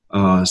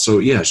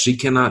 She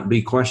cannot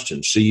be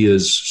questioned. She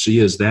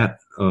is that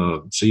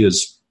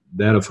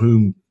of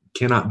whom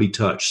cannot be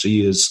touched.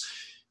 She is.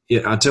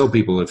 I tell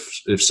people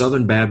if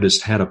Southern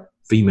Baptists had a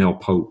female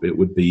pope, it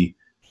would be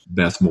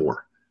Beth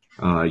Moore.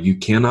 You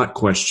cannot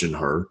question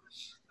her.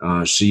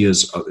 She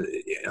is.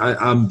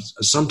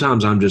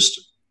 Sometimes I'm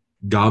just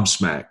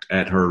gobsmacked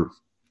at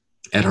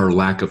her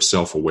lack of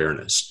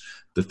self-awareness.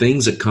 The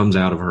things that comes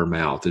out of her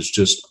mouth is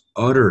just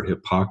utter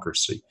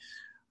hypocrisy.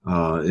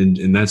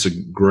 And that's a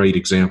great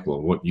example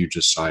of what you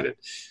just cited.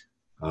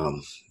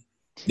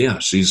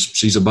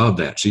 She's above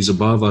that. She's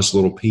above us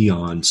little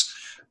peons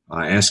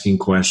asking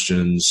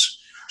questions.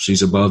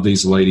 She's above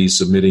these ladies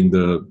submitting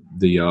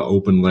the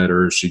open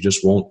letter. She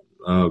just won't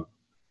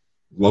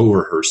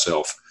lower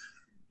herself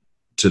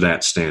to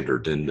that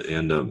standard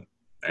and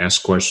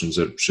ask questions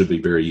that should be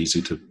very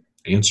easy to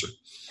answer.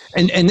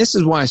 And this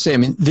is why I say,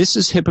 this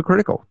is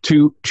hypocritical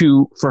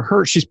for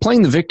her. She's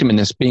playing the victim in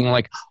this, being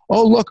like,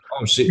 oh, look,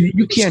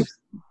 you can't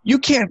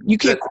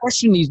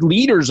question these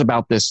leaders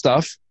about this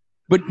stuff,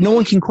 but no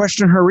one can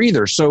question her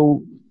either.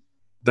 So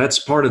that's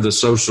part of the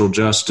social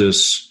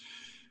justice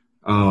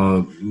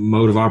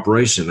mode of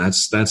operation.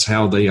 That's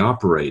how they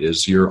operate,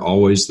 is you're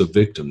always the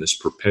victim, this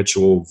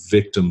perpetual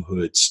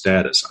victimhood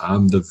status.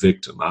 I'm the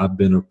victim. I've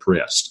been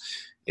oppressed.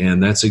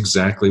 And that's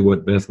exactly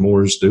what Beth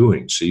Moore is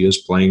doing. She is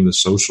playing the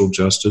social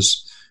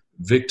justice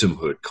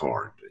victimhood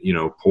card.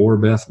 Poor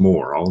Beth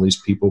Moore, all these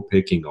people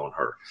picking on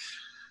her.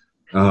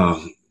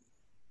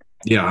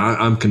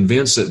 I'm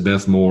convinced that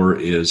Beth Moore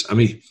is, and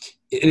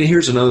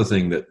here's another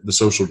thing that the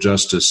social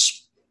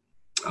justice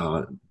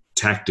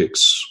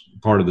tactics,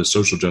 part of the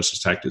social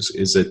justice tactics,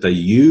 is that they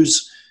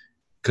use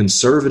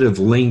conservative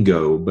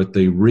lingo, but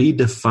they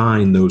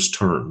redefine those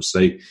terms.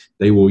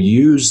 They will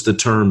use the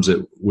terms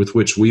with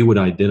which we would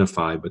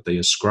identify, but they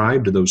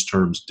ascribe to those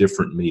terms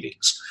different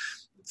meanings.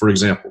 For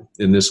example,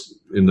 in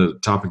the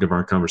topic of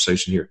our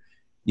conversation here,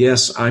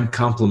 yes, I'm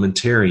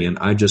complementarian.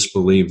 I just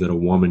believe that a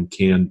woman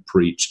can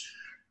preach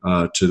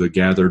to the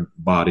gathered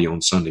body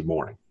on Sunday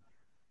morning.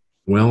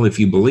 Well, if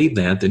you believe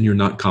that, then you're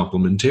not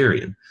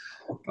complementarian.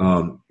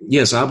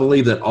 Yes, I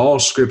believe that all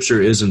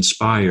Scripture is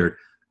inspired.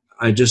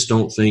 I just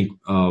don't think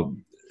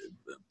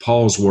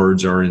Paul's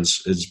words are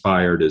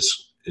inspired as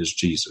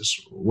Jesus.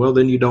 Well,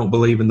 then you don't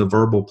believe in the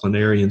verbal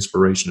plenary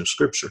inspiration of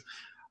Scripture.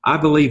 I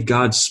believe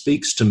God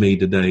speaks to me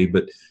today,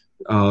 but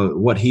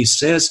what He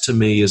says to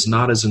me is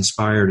not as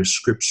inspired as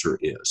Scripture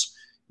is.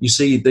 You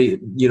see,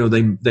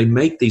 they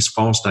make these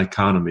false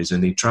dichotomies,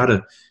 and they try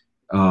to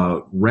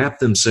wrap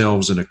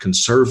themselves in a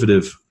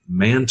conservative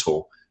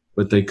mantle,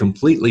 but they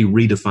completely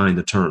redefine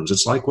the terms.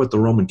 It's like what the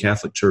Roman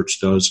Catholic Church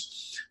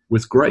does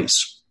with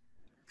grace.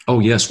 Oh,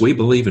 yes, we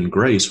believe in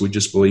grace. We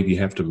just believe you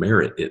have to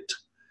merit it.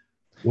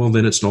 Well,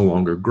 then it's no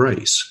longer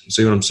grace. You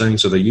see what I'm saying?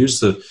 So they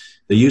use the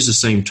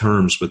same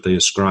terms, but they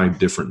ascribe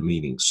different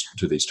meanings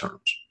to these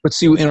terms. But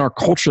see, in our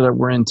culture that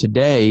we're in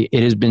today,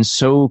 it has been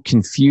so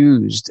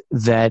confused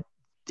that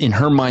in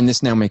her mind,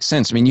 this now makes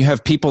sense. You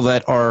have people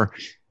that are,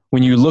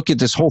 when you look at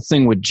this whole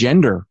thing with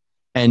gender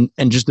and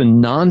just the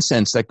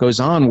nonsense that goes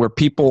on where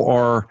people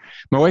are,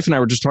 my wife and I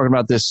were just talking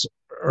about this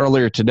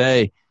earlier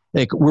today.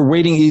 Like, we're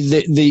waiting,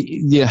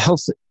 the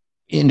health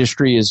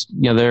industry is,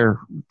 they're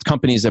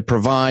companies that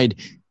provide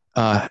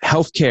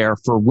health care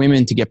for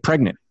women to get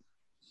pregnant.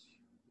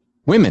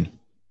 Women.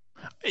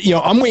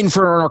 I'm waiting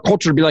for our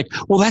culture to be like,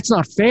 well, that's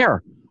not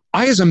fair.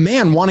 I, as a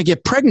man, want to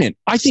get pregnant.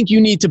 I think you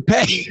need to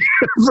pay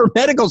for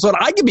medical so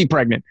that I can be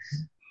pregnant.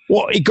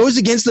 Well, it goes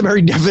against the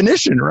very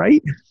definition,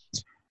 right?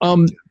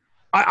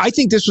 I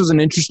think this was an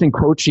interesting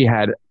quote she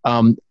had.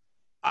 And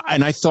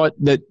I thought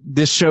that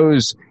this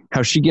shows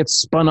how she gets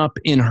spun up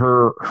in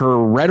her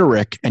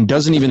rhetoric and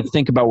doesn't even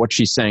think about what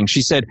she's saying.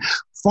 She said,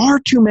 far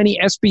too many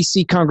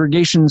SBC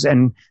congregations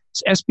and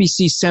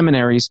SBC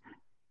seminaries,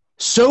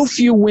 so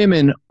few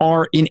women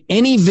are in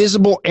any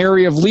visible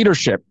area of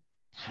leadership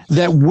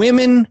that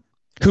women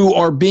who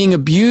are being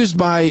abused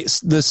by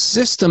the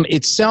system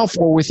itself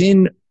or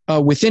within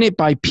it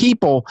by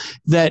people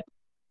that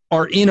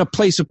are in a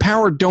place of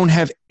power don't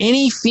have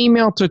any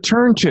female to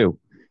turn to.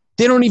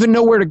 They don't even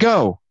know where to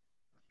go.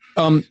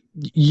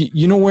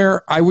 You know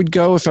where I would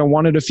go if I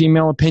wanted a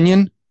female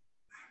opinion?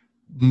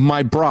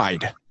 My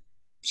bride.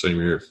 Same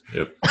here.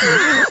 Yep.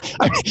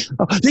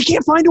 They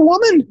can't find a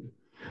woman.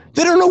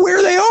 They don't know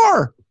where they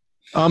are.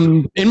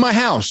 In my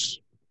house.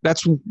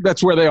 That's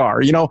where they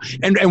are, you know.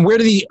 And where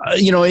do the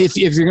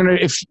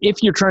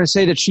if you're trying to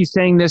say that she's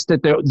saying this,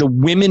 that the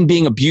women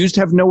being abused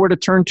have nowhere to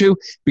turn to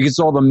because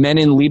all the men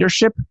in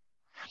leadership,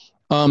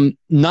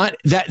 not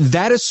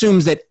that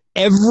assumes that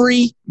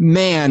every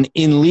man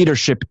in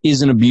leadership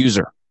is an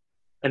abuser,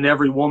 and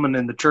every woman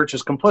in the church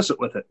is complicit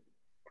with it.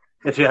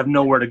 If you have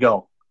nowhere to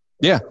go,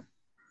 yeah.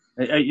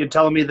 You're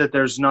telling me that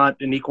there's not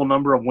an equal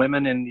number of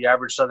women in the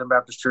average Southern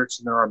Baptist church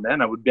than there are men?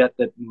 I would bet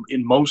that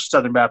in most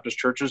Southern Baptist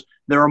churches,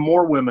 there are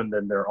more women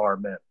than there are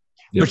men.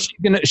 Yep.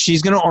 But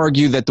she's gonna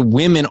argue that the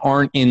women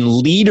aren't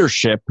in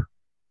leadership.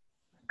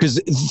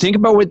 Because think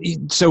about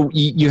so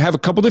you have a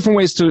couple different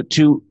ways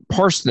to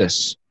parse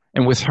this.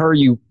 And with her,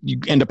 you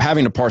end up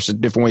having to parse it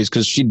different ways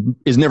because she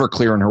is never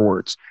clear in her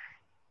words.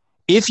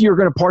 If you're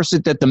going to parse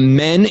it that the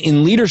men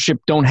in leadership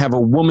don't have a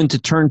woman to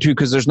turn to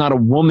because there's not a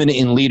woman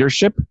in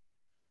leadership,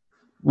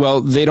 well,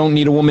 they don't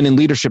need a woman in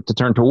leadership to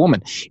turn to a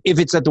woman. If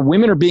it's that the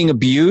women are being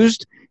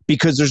abused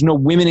because there's no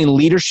women in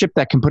leadership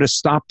that can put a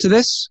stop to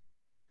this,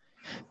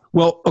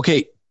 well,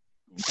 okay,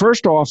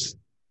 first off,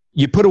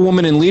 you put a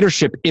woman in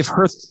leadership if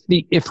her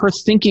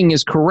thinking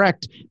is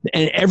correct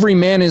and every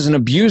man is an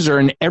abuser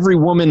and every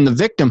woman the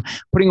victim,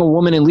 putting a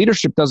woman in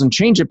leadership doesn't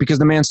change it because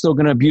the man's still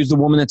going to abuse the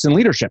woman that's in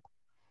leadership,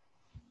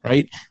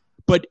 right?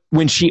 But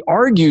when she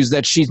argues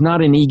that she's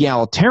not an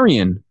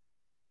egalitarian,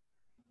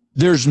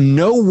 there's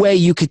no way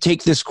you could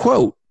take this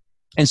quote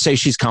and say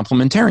she's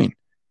complementarian.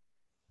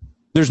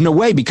 There's no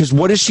way, because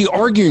what is she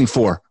arguing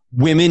for?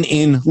 Women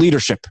in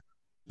leadership,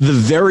 the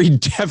very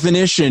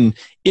definition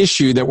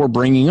issue that we're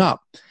bringing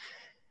up.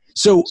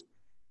 So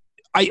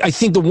I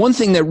think the one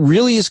thing that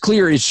really is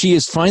clear is she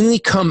has finally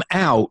come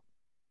out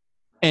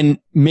and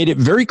made it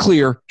very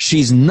clear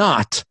she's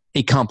not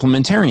a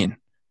complementarian.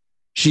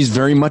 She's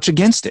very much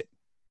against it.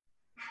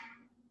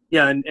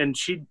 Yeah, and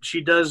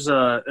she does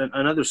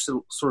another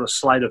sort of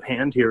sleight of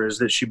hand here is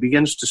that she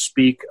begins to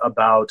speak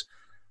about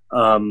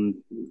in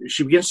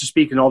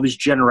all these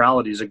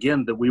generalities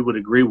again that we would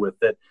agree with,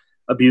 that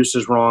abuse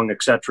is wrong,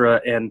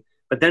 etc.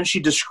 But then she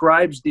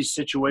describes these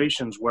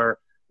situations where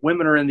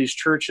women are in these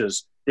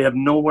churches, they have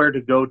nowhere to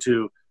go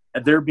to,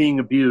 and they're being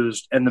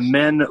abused, and the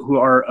men who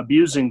are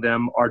abusing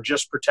them are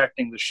just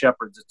protecting the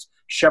shepherds. It's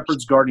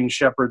shepherds guarding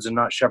shepherds and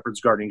not shepherds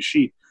guarding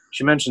sheep.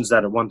 She mentions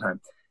that at one time.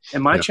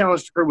 And my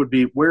challenge to her would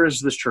be, where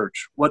is this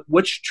church?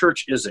 Which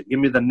church is it? Give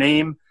me the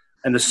name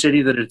and the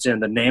city that it's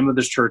in, the name of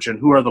this church, and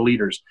who are the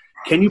leaders.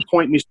 Can you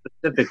point me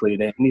specifically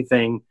to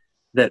anything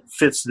that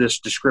fits this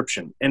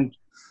description? And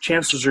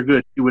chances are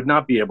good you would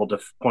not be able to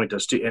point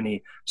us to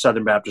any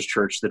Southern Baptist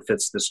church that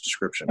fits this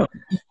description.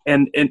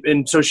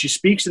 And so she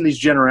speaks in these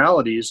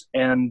generalities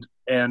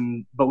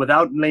but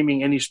without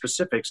naming any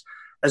specifics,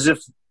 as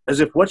if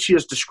what she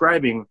is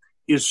describing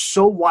is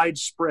so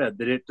widespread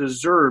that it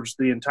deserves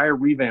the entire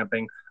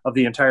revamping of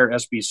the entire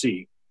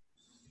SBC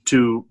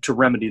to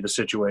remedy the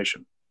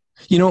situation.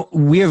 You know,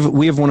 we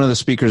have one of the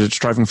speakers at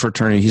Striving for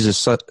Eternity. He's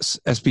a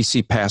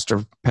SBC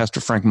pastor,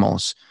 Pastor Frank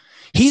Mullis.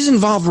 He's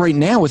involved right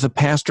now with a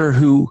pastor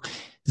who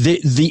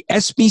the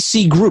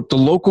SBC group, the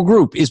local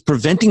group, is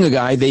preventing a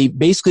guy.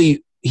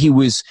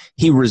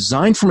 He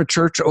resigned from a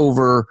church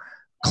over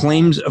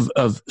claims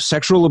of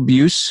sexual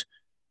abuse.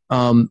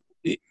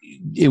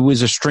 It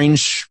was a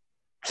strange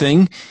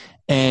thing,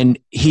 and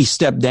he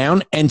stepped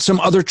down, and some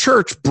other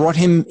church brought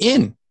him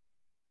in.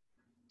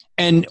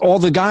 And all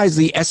the guys,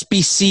 the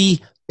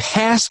SBC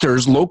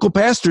pastors, local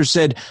pastors,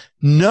 said,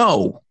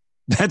 no,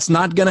 that's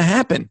not going to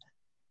happen.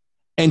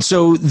 And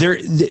so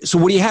so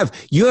what do you have?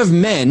 You have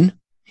men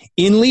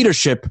in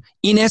leadership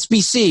in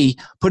SBC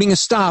putting a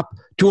stop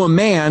to a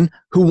man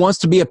who wants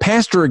to be a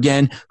pastor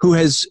again, who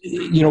has,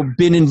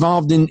 been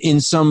involved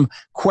in some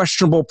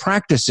questionable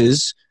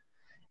practices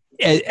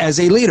as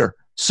a leader.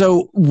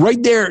 So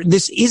right there,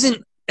 this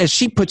isn't, as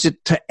she puts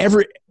it, to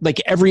every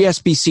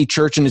SBC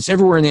church, and it's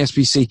everywhere in the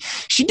SBC.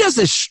 She does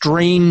this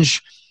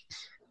strange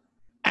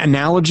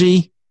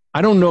analogy.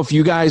 I don't know if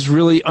you guys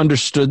really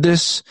understood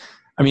this.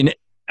 I mean,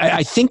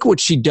 I think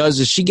what she does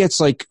is she gets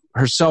like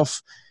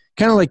herself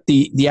kind of like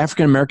the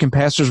African-American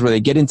pastors where they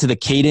get into the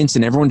cadence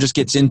and everyone just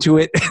gets into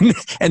it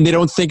and they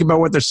don't think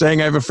about what they're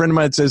saying. I have a friend of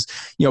mine that says,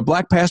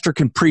 black pastor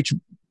can preach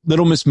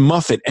Little Miss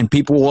Muffet and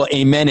people will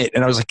amen it.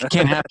 And I was like, it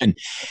can't happen.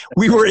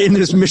 We were in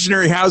this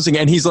missionary housing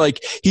and he's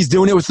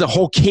doing it with the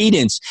whole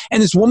cadence.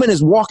 And this woman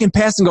is walking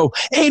past and go,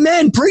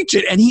 amen, preach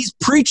it. And he's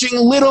preaching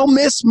Little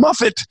Miss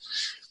Muffet.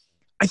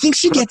 I think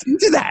she gets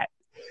into that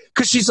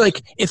because she's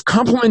like, if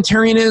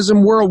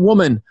complementarianism were a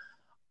woman,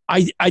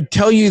 I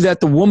tell you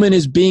that the woman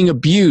is being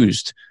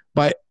abused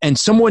and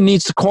someone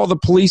needs to call the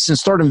police and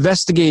start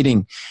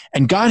investigating.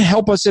 And God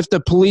help us if the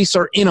police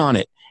are in on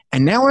it.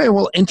 And now I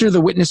will enter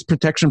the witness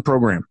protection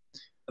program.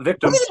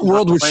 Victim. What in the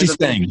world was she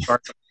saying?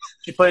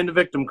 She's playing the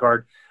victim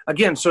card.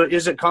 Again, so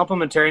is it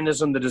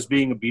complementarianism that is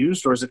being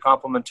abused, or is it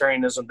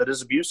complementarianism that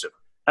is abusive?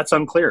 That's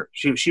unclear.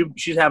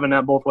 She's having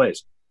that both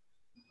ways.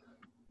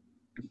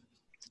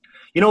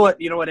 You know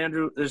what,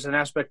 Andrew? There's an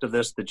aspect of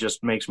this that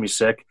just makes me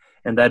sick,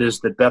 and that is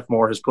that Beth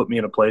Moore has put me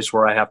in a place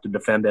where I have to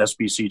defend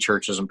SBC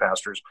churches and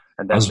pastors.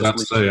 And that's I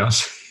was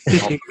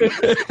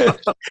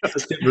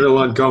it's getting real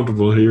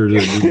uncomfortable here in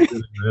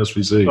the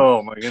SBC.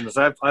 Oh my goodness,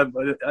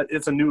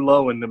 it's a new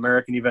low in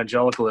American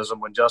evangelicalism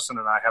when Justin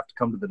and I have to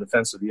come to the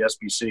defense of the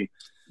SBC.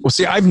 Well,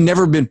 see, I've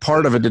never been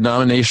part of a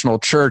denominational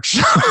church.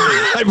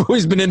 I've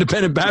always been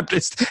independent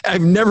Baptist.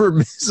 I've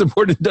never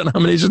supported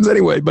denominations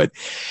anyway. But,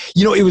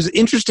 it was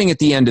interesting at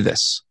the end of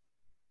this,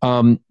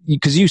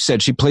 because you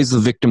said she plays the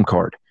victim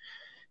card.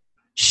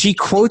 She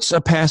quotes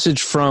a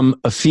passage from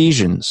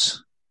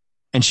Ephesians,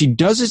 and she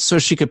does it so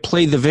she could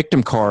play the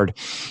victim card.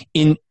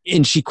 And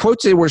she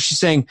quotes it where she's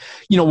saying,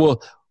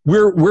 well,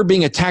 we're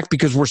being attacked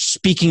because we're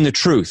speaking the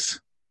truth.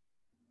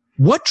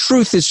 What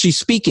truth is she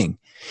speaking?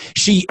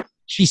 She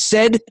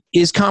said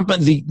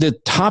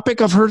the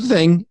topic of her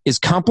thing is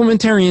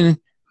complementarian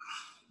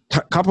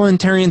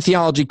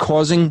theology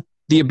causing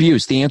the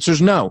abuse. The answer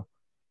is no.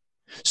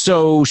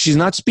 So she's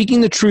not speaking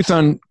the truth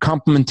on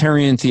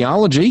complementarian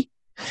theology.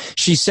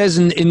 She says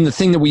in the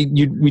thing that we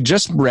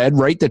just read,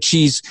 right, that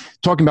she's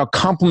talking about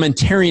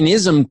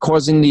complementarianism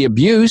causing the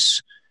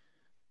abuse,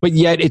 but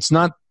yet it's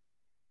not.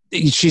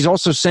 She's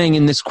also saying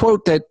in this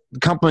quote that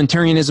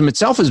complementarianism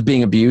itself is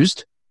being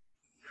abused.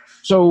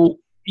 So,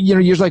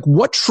 you're like,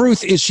 what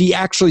truth is she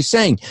actually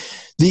saying?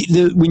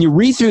 When you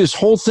read through this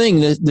whole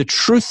thing, the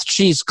truth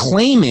she's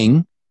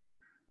claiming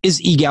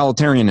is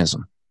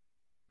egalitarianism.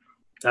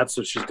 That's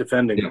what she's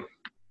defending.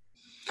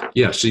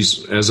 Yeah,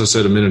 she's, as I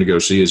said a minute ago,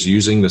 she is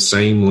using the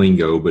same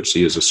lingo, but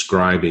she is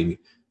ascribing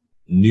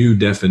new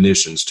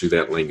definitions to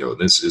that lingo.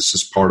 This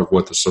is part of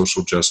what the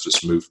social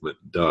justice movement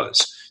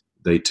does.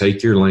 They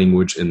take your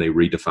language and they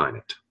redefine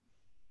it.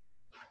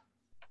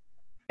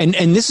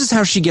 And this is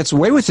how she gets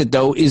away with it,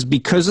 though, is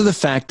because of the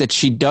fact that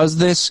she does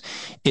this.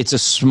 It's a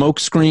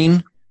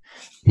smokescreen.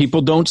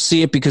 People don't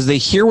see it because they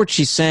hear what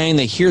she's saying.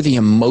 They hear the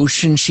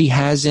emotion she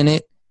has in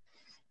it.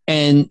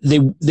 And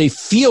they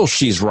feel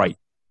she's right.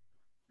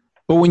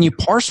 But when you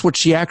parse what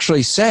she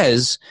actually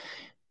says,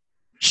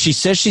 she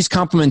says she's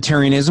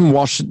complementarianism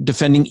while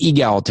defending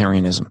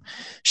egalitarianism.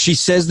 She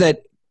says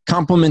that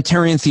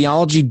complementarian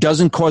theology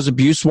doesn't cause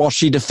abuse while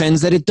she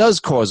defends that it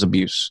does cause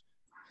abuse.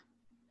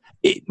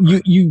 There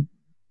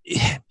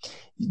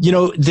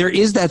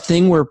is that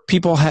thing where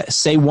people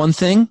say one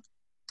thing,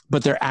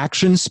 but their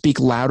actions speak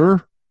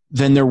louder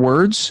than their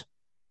words.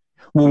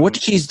 Well, what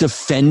she's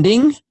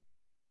defending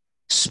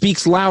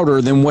speaks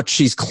louder than what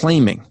she's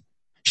claiming.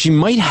 She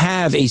might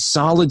have a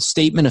solid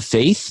statement of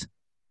faith,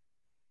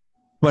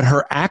 but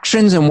her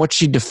actions and what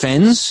she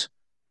defends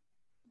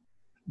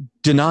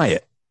deny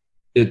it.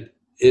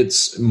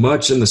 It's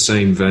much in the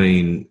same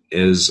vein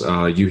as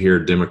you hear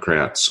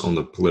Democrats on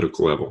the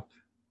political level.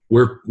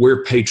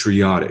 We're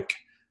patriotic.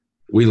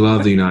 We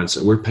love the United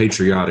States. We're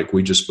patriotic.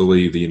 We just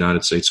believe the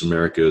United States of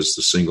America is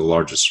the single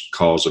largest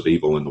cause of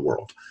evil in the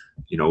world.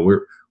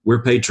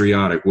 We're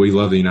patriotic. We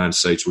love the United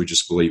States. We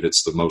just believe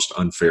it's the most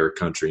unfair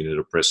country and it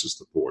oppresses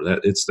the poor.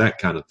 It's that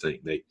kind of thing.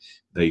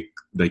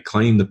 They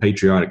claim the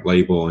patriotic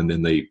label and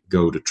then they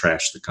go to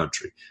trash the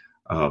country.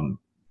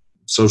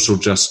 Social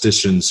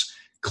justicians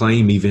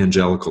claim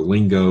evangelical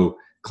lingo,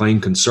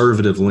 claim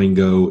conservative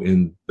lingo,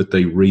 but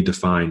they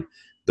redefine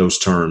those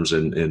terms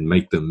and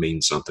make them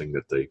mean something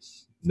that they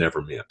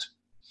never meant.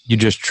 You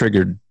just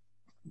triggered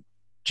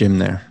Jim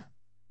there.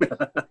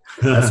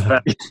 That's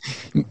fact.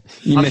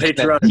 You mentioned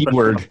that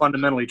keyword.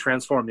 Fundamentally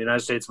transform the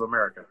United States of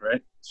America,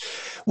 right?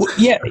 Well,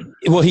 yeah.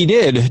 Well, he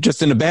did,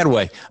 just in a bad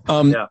way.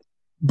 Yeah.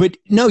 But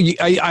no,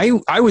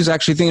 I was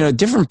actually thinking of a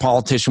different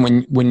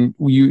politician when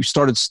you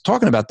started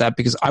talking about that,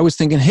 because I was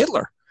thinking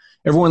Hitler.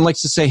 Everyone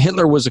likes to say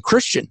Hitler was a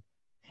Christian.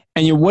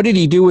 And what did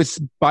he do with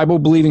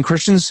Bible-believing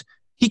Christians?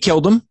 He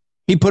killed them.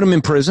 He put them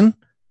in prison.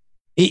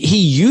 He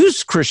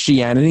used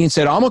Christianity and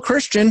said, I'm a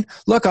Christian.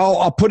 Look,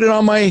 I'll put it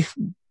on my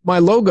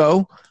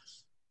logo.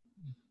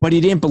 But he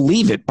didn't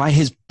believe it. By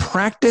his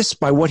practice,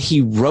 by what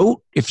he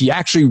wrote, if you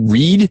actually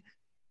read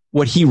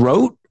what he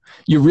wrote,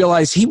 you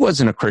realize he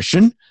wasn't a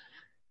Christian.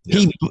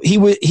 Yeah. He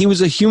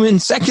was a human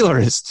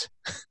secularist.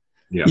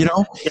 Yeah.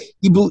 Do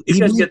you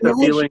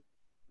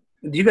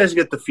guys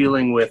get the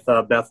feeling with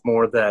Beth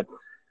Moore that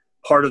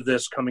part of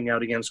this coming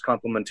out against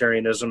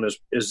complementarianism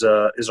is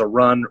a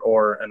run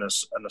or an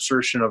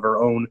assertion of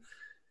her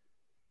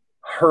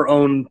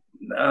own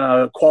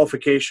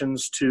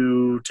qualifications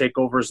to take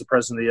over as the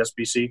president of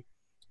the SBC?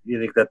 Do you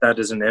think that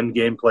is an end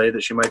game play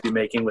that she might be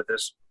making with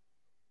this?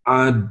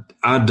 I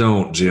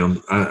don't,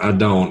 Jim. I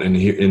don't, and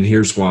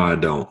here's why I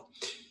don't.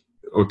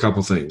 A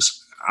couple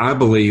things. I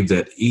believe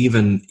that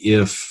even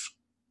if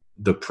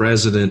the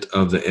president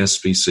of the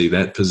SBC,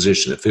 that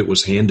position, if it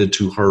was handed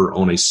to her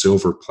on a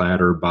silver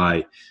platter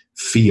by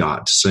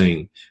fiat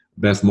saying,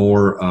 Beth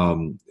Moore,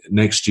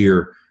 next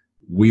year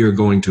we are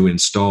going to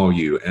install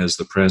you as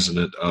the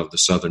president of the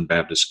Southern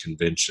Baptist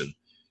Convention,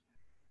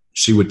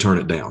 she would turn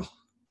it down.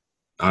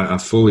 I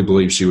fully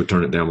believe she would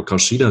turn it down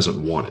because she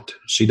doesn't want it.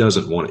 She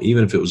doesn't want it.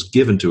 Even if it was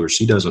given to her,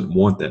 she doesn't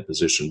want that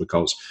position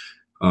because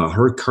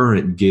her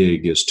current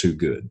gig is too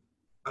good.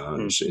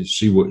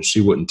 She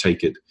wouldn't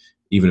take it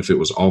even if it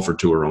was offered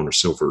to her on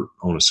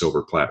a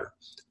silver platter.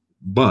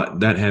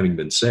 But that having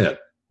been said,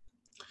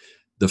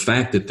 the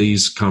fact that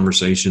these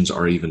conversations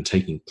are even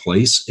taking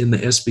place in the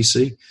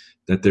SBC,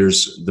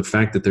 the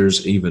fact that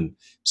there's even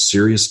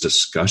serious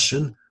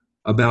discussion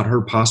about her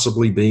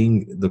possibly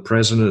being the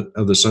president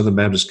of the Southern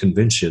Baptist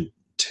Convention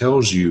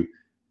tells you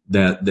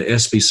that the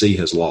SBC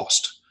has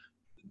lost.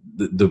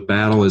 The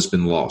battle has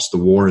been lost. The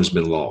war has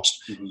been lost.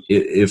 Mm-hmm.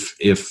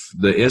 If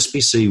the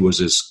SBC was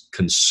as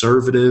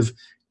conservative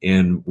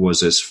and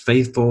was as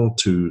faithful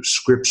to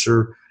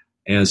Scripture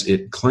as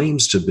it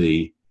claims to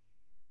be,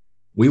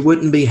 we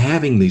wouldn't be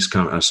having these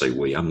I say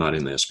we, I'm not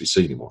in the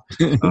SBC anymore,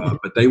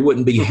 but they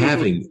wouldn't be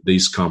having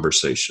these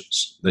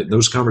conversations.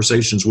 Those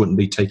conversations wouldn't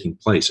be taking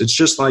place. It's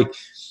just like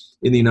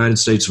in the United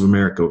States of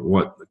America,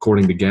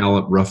 according to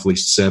Gallup, roughly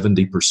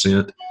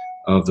 70%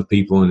 of the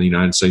people in the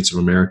United States of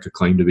America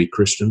claim to be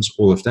Christians.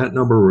 Well, if that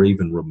number were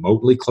even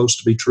remotely close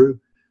to be true,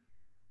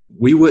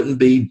 we wouldn't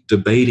be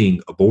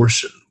debating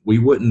abortion. We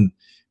wouldn't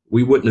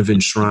have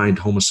enshrined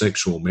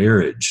homosexual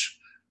marriage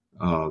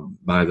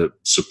by the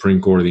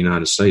Supreme Court of the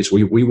United States.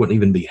 We wouldn't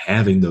even be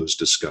having those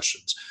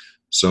discussions.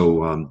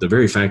 So the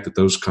very fact that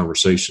those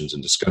conversations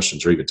and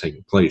discussions are even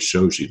taking place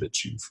shows you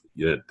that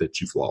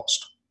you've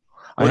lost.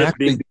 Would it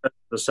be because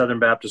the Southern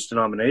Baptist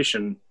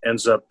denomination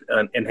ends up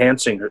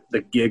enhancing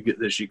the gig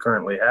that she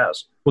currently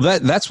has? Well,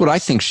 that's what I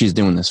think she's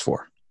doing this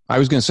for. I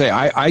was going to say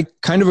I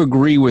kind of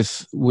agree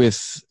with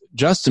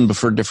Justin, but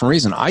for a different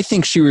reason. I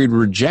think she would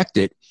reject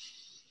it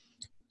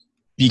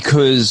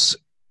because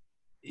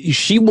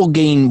she will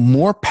gain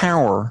more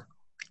power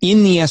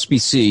in the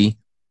SBC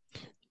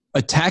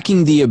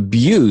attacking the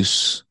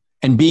abuse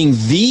and being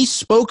the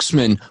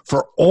spokesman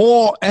for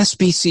all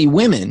SBC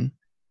women.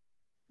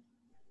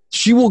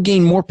 She will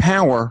gain more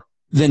power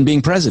than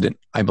being president,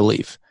 I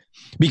believe,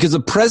 because the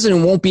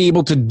president won't be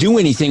able to do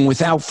anything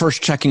without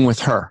first checking with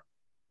her.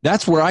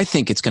 That's where I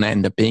think it's going to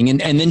end up being.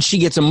 And then she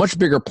gets a much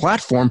bigger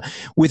platform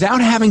without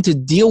having to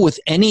deal with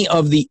any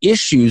of the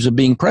issues of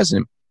being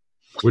president.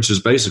 Which is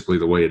basically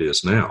the way it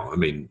is now. I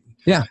mean,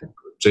 yeah.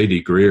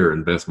 J.D. Greer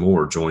and Beth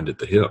Moore joined at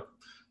the hip.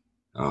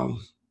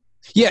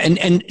 Yeah,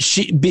 and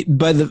she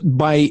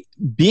by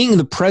being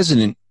the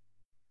president,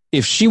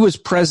 if she was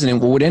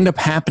president, what would end up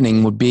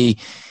happening would be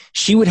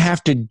she would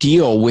have to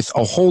deal with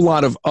a whole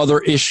lot of other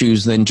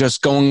issues than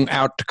just going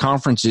out to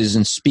conferences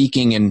and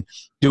speaking and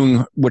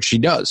doing what she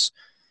does.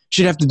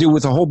 She'd have to deal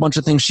with a whole bunch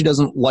of things she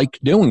doesn't like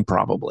doing,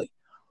 probably.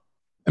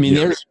 I mean,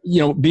 there's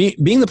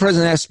being the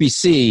president of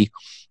SBC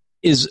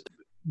is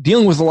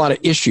dealing with a lot of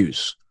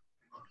issues.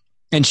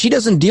 And she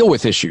doesn't deal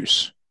with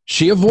issues.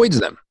 She avoids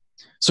them.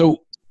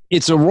 So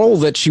it's a role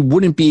that she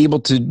wouldn't be able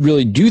to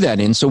really do that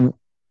in. So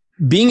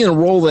being in a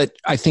role that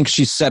I think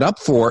she's set up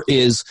for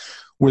is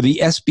where the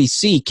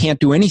SBC can't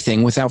do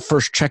anything without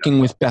first checking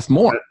with Beth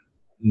Moore.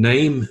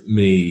 Name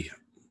me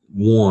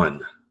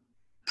one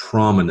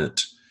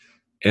prominent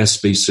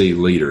SBC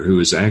leader who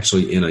is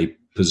actually in a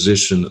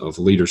position of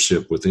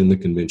leadership within the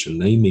convention.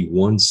 Name me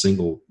one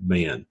single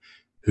man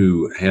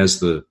who has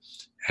the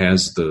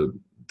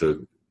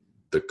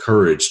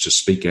courage to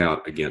speak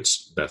out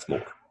against Beth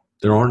Moore.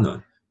 There are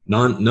none.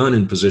 None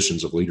in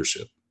positions of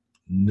leadership.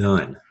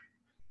 None.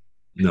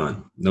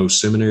 No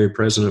seminary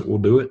president will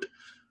do it.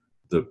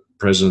 The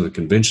president of the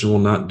convention will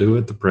not do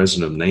it. The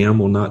president of NAM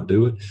will not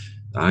do it.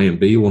 The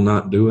IMB will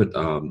not do it.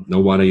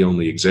 Nobody on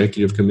the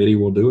executive committee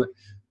will do it.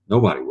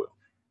 Nobody will.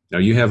 Now,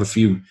 you have a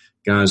few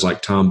guys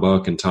like Tom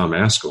Buck and Tom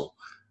Askell,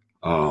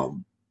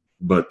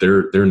 but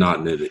they're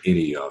not in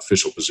any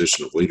official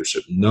position of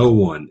leadership. No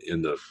one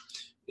in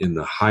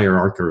the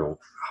hierarchical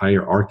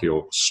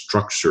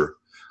structure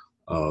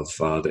of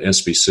the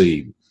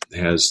SBC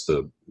has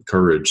the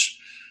courage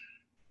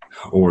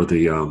or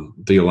the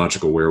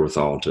theological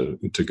wherewithal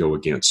to go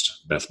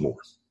against Beth Moore.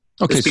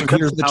 Okay, so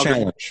here's the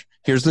challenge.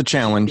 Here's the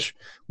challenge.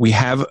 We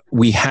have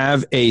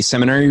a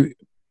seminary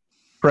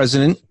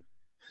president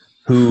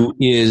who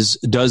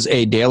does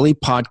a daily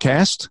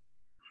podcast.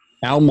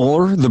 Al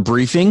Mohler, The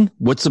Briefing.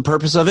 What's the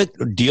purpose of it?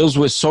 Deals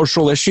with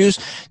social issues,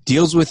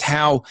 deals with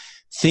how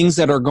things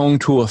that are going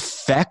to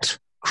affect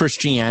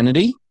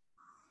Christianity.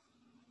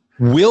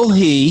 Will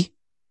he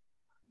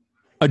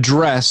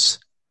address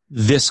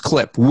this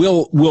clip?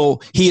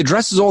 Will he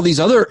addresses all these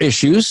other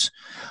issues?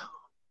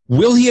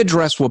 Will he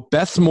address what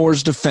Beth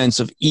Moore's defense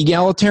of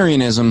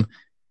egalitarianism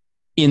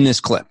in this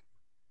clip?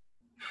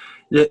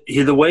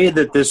 The way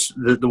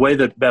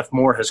that Beth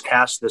Moore has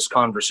cast this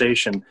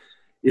conversation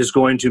is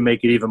going to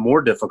make it even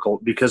more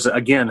difficult because,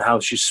 again, how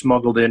she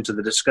smuggled into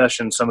the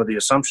discussion some of the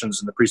assumptions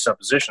and the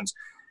presuppositions.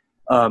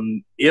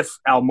 If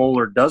Al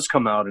Mohler does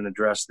come out and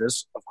address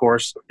this, of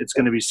course, it's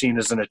going to be seen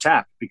as an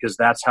attack because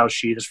that's how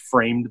she has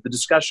framed the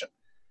discussion.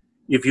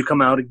 If you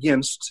come out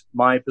against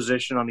my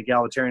position on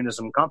egalitarianism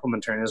and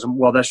complementarianism,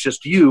 well, that's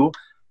just you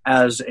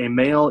as a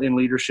male in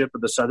leadership of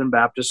the Southern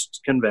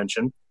Baptist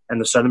Convention and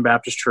the Southern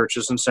Baptist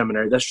churches and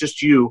seminary. That's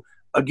just you,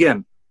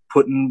 again,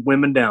 putting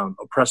women down,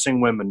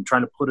 oppressing women,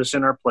 trying to put us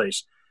in our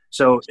place.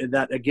 So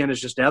that, again, is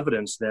just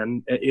evidence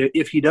then.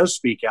 If he does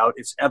speak out,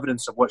 it's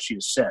evidence of what she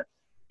has said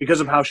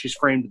because of how she's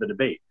framed the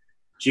debate.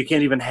 So you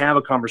can't even have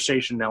a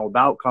conversation now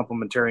about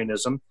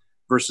complementarianism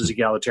versus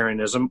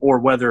egalitarianism, or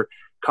whether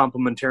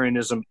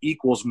complementarianism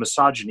equals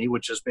misogyny,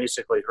 which is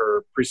basically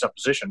her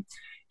presupposition.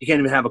 You can't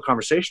even have a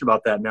conversation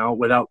about that now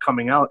without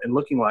coming out and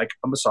looking like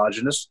a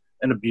misogynist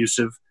and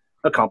abusive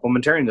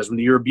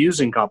complementarianism. You're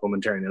abusing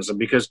complementarianism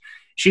because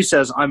she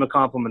says, I'm a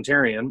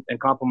complementarian, and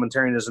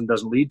complementarianism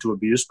doesn't lead to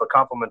abuse, but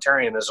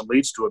complementarianism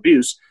leads to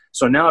abuse.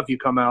 So now if you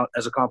come out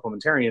as a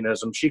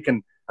complementarianism,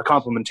 a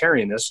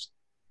complementarianist,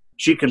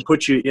 she can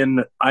put you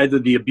in either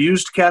the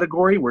abused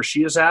category where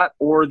she is at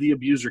or the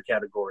abuser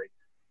category,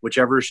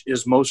 whichever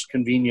is most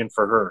convenient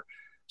for her.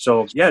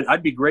 So, yeah,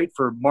 I'd be great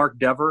for Mark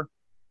Dever,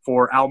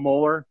 for Al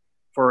Mohler,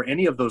 for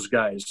any of those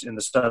guys in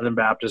the Southern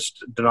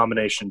Baptist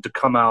denomination to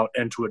come out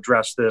and to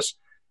address this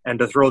and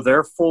to throw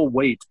their full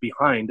weight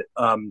behind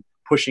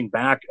pushing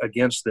back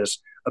against this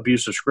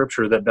abusive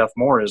scripture that Beth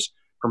Moore is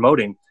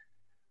promoting.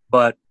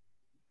 But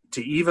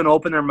to even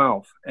open their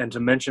mouth and to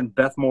mention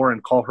Beth Moore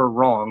and call her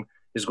wrong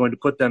is going to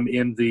put them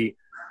in the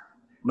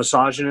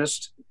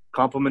misogynist,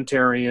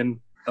 complementarian,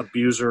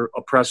 abuser,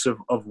 oppressive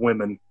of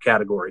women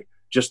category.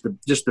 Just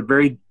the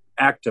very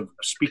act of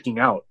speaking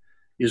out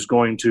is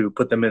going to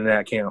put them in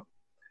that camp.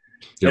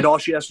 Yep. And all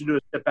she has to do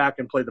is sit back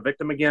and play the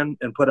victim again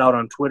and put out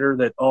on Twitter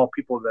that,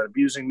 people are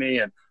abusing me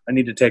and I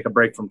need to take a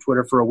break from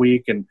Twitter for a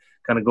week and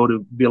kind of go to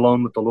be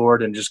alone with the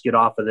Lord and just get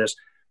off of this.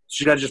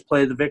 She's got to just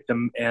play the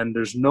victim. And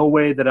there's no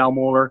way that Al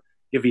Mohler,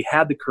 if he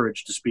had the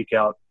courage to speak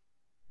out,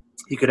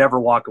 he could ever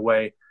walk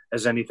away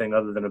as anything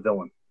other than a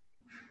villain.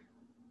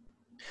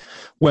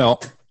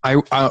 Well,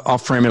 I'll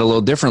frame it a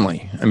little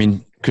differently. I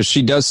mean, because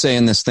she does say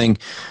in this thing,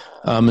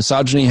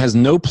 misogyny has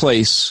no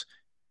place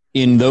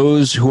in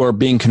those who are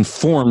being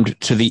conformed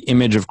to the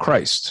image of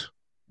Christ.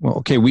 Well,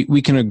 okay,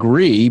 we can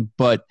agree,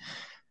 but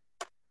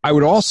I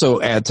would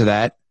also add to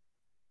that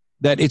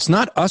it's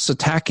not us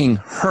attacking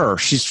her.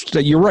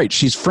 You're right.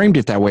 She's framed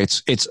it that way.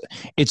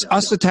 It's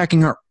us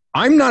attacking her.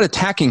 I'm not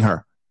attacking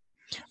her.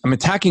 I'm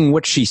attacking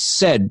what she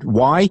said.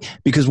 Why?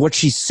 Because what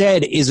she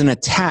said is an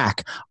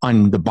attack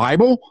on the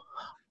Bible,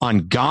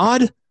 on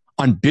God,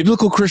 on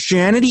biblical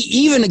Christianity,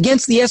 even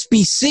against the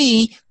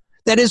SBC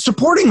that is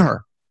supporting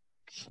her.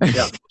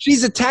 Yeah.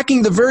 She's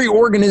attacking the very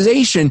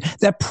organization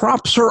that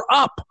props her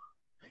up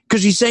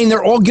because she's saying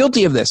they're all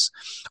guilty of this.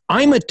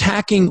 I'm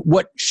attacking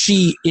what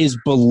she is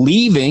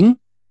believing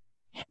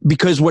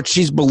because what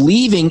she's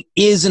believing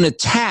is an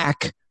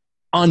attack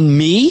on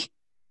me,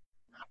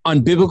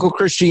 on biblical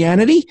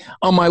Christianity,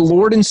 on my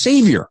Lord and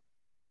Savior.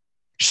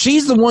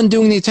 She's the one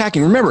doing the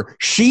attacking. Remember,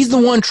 she's the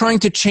one trying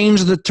to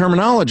change the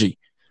terminology.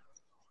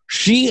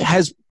 She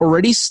has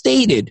already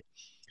stated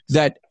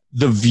that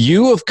the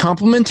view of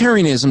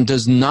complementarianism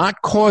does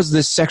not cause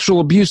this sexual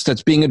abuse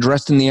that's being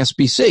addressed in the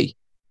SBC.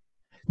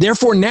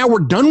 Therefore, now we're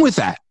done with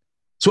that.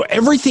 So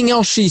everything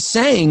else she's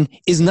saying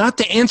is not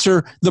to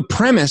answer the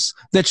premise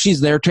that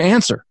she's there to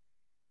answer.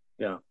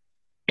 Yeah.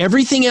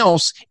 Everything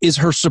else is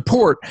her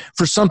support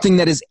for something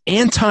that is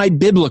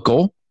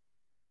anti-biblical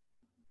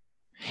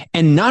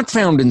and not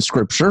found in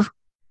Scripture.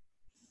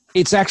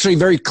 It's actually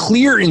very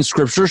clear in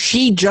Scripture.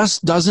 She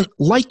just doesn't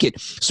like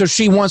it. So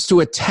she wants to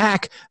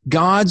attack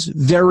God's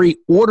very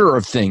order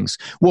of things.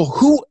 Well,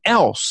 who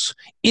else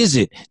is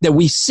it that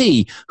we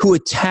see who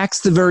attacks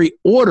the very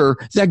order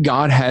that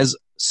God has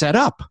set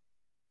up?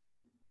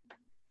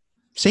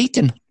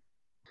 Satan.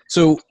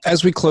 So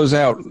as we close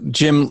out,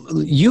 Jim,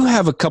 you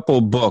have a couple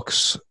of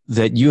books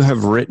that you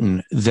have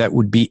written that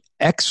would be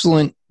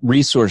excellent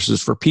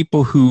resources for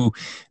people who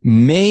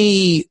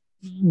may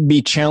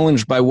be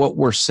challenged by what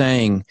we're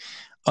saying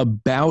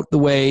about the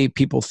way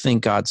people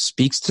think God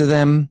speaks to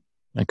them.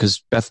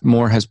 Because Beth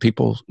Moore has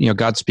people,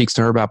 God speaks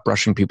to her about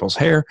brushing people's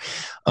hair.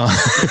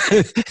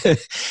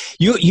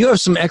 You have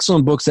some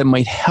excellent books that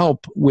might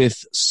help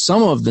with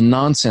some of the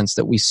nonsense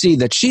that we see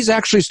that she's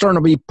actually starting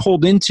to be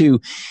pulled into.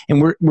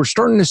 And we're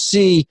starting to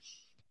see,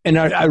 and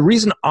a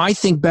reason I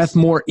think Beth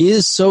Moore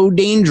is so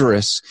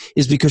dangerous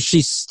is because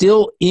she's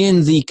still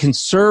in the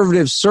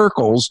conservative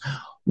circles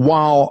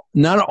while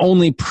not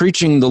only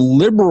preaching the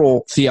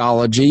liberal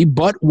theology,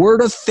 but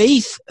word of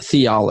faith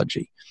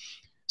theology.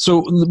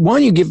 So why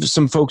don't you give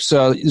some folks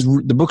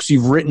the books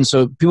you've written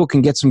so people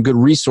can get some good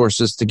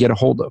resources to get a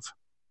hold of?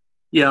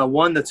 Yeah,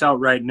 one that's out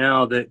right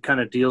now that kind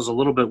of deals a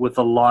little bit with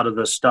a lot of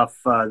the stuff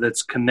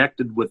that's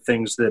connected with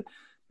things that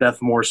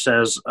Beth Moore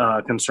says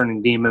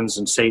concerning demons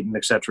and Satan,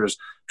 etc. is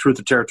Truth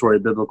of Territory,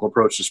 Biblical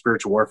Approach to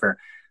Spiritual Warfare.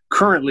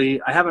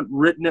 Currently, I haven't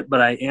written it, but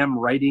I am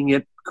writing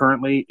it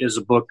currently, is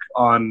a book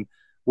on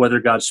whether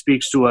God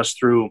speaks to us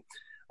through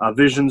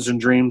visions and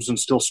dreams and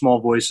still small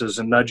voices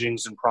and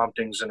nudgings and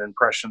promptings and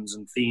impressions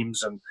and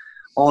themes and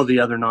all the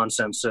other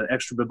nonsense,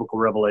 extra biblical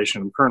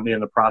revelation. I'm currently in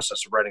the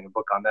process of writing a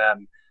book on that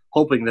and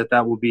hoping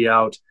that will be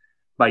out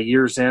by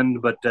year's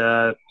end. But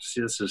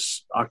this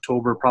is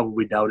October,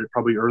 probably doubt it,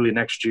 probably early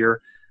next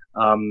year.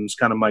 It's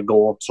kind of my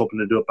goal. I was hoping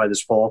to do it by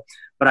this fall.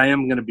 But I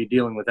am going to be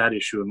dealing with that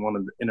issue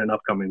in an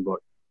upcoming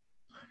book.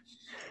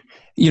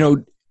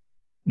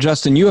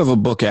 Justin, you have a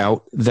book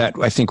out that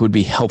I think would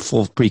be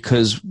helpful,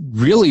 because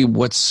really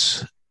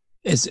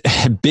is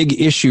a big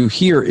issue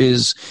here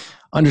is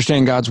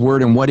understanding God's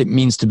word and what it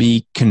means to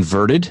be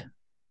converted.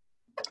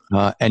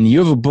 And you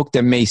have a book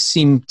that may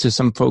seem to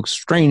some folks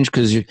strange,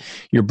 because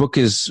your book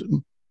is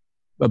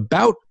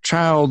about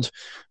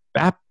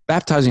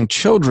baptizing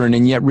children,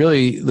 and yet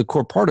really the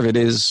core part of it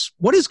is,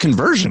 what is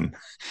conversion?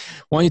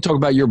 Why don't you talk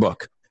about your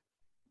book?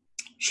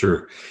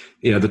 Sure.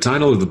 Yeah, the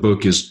title of the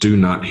book is Do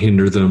Not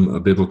Hinder Them, A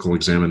Biblical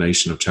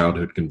Examination of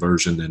Childhood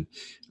Conversion. And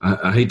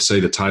I hate to say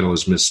the title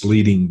is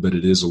misleading, but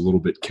it is a little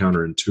bit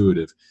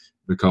counterintuitive,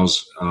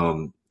 because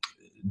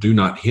Do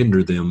Not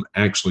Hinder Them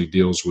actually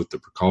deals with the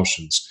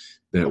precautions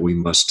that we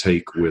must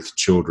take with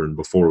children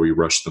before we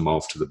rush them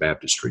off to the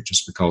baptistry.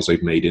 Just because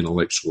they've made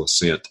intellectual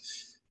assent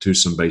to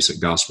some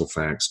basic gospel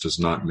facts does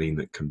not mean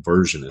that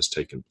conversion has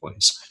taken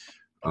place.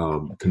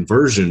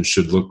 Conversion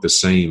should look the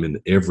same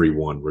in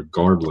everyone,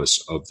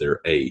 regardless of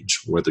their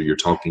age, whether you're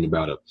talking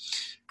about a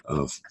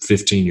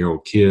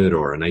 15-year-old kid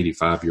or an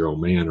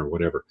 85-year-old man or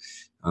whatever.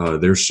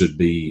 There should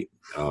be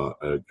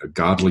a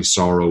godly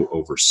sorrow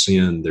over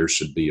sin. There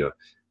should be a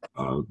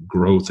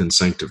growth in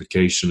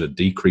sanctification, a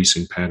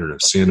decreasing pattern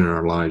of sin in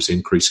our lives,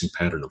 increasing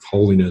pattern of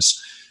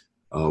holiness,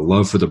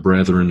 love for the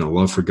brethren, a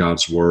love for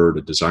God's word,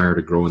 a desire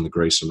to grow in the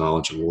grace and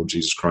knowledge of the Lord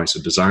Jesus Christ,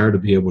 a desire to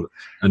be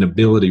an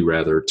ability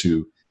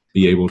to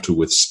be able to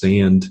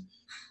withstand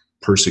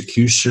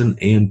persecution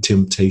and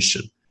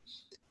temptation.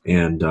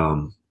 And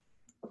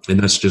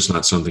that's just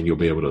not something you'll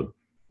be able to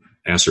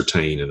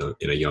ascertain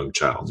in a young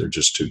child. They're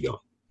just too young.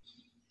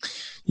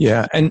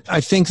 Yeah, and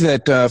I think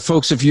that,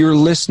 folks, if you're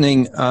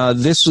listening,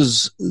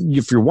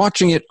 if you're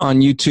watching it on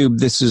YouTube,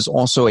 this is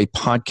also a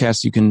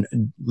podcast you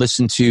can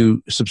listen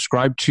to,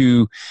 subscribe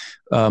to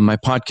my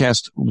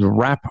podcast, the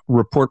Rap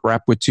Report,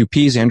 Rap with 2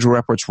 Ps, Andrew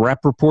Rapport's Rap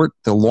Report.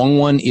 The long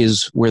one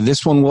is where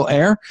this one will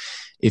air.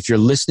 If you're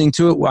listening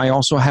to it, I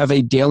also have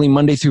a daily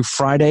Monday through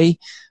Friday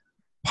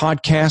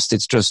podcast.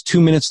 It's just 2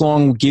 minutes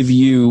long. We'll give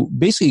you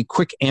basically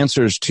quick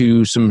answers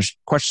to some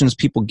questions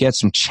people get,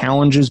 some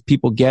challenges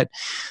people get.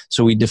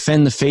 So we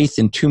defend the faith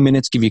in 2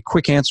 minutes, give you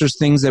quick answers,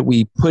 things that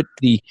we put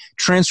the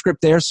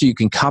transcript there so you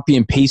can copy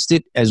and paste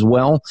it as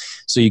well.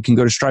 So you can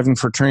go to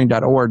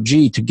strivingforeternity.org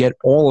to get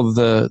all of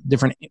the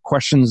different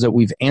questions that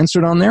we've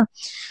answered on there.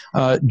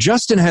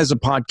 Justin has a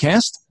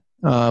podcast.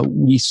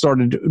 We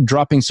started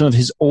dropping some of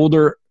his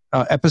older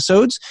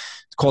episodes.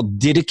 It's called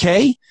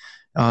Didache.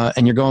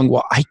 And you're going,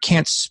 well, I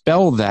can't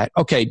spell that.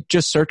 Okay,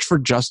 just search for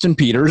Justin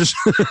Peters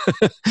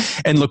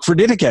and look for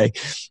Didache.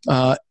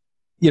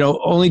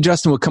 Only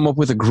Justin will come up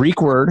with a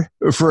Greek word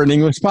for an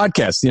English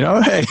podcast,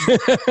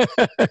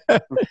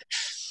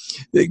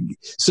 Hey.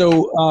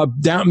 So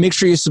make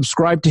sure you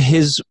subscribe to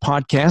his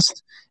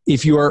podcast.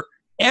 If you are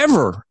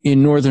ever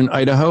in northern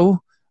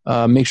Idaho,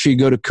 make sure you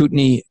go to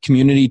Kootenai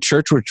Community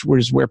Church, which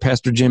is where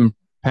Pastor Jim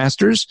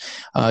pastors.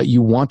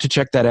 You want to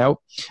check that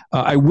out.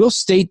 I will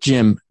state,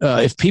 Jim,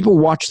 if people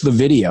watch the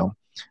video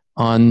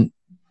on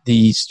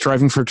the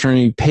Striving for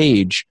Eternity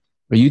page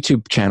or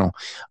YouTube channel,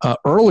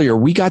 earlier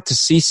we got to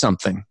see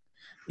something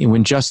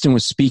when Justin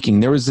was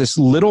speaking. There was this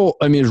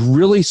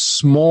really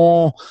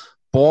small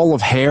ball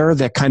of hair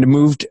that kind of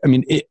moved.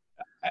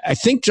 I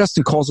think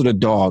Justin calls it a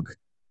dog.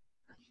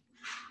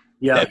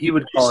 Yeah, he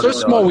would call it a dog.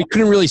 So small we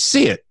couldn't really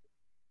see it.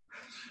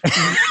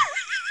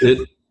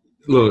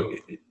 Look,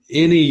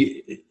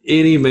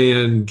 any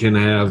man can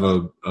have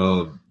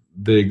a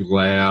big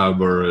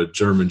lab or a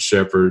German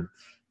Shepherd.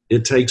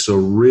 It takes a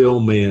real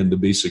man to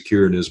be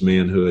secure in his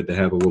manhood to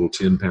have a little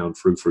 10-pound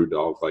frou-frou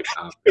dog like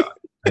I've got.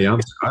 Hey,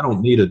 I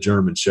don't need a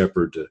German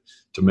Shepherd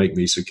to make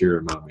me secure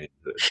in my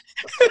manhood.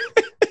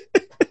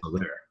 So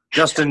there.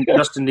 Justin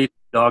needs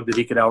a dog that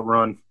he could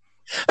outrun.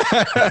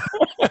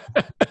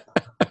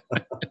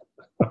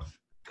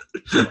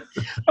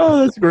 Oh,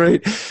 that's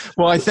great.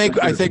 Well, I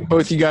thank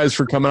both you guys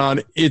for coming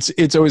on.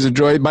 It's always a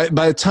joy. By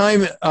the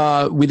time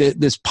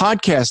this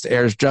podcast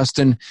airs,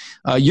 Justin,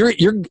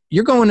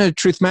 you're going to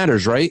Truth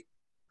Matters, right?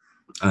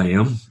 I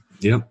am.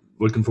 Yep.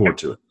 Looking forward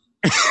to it.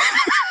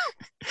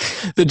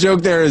 The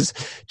joke there is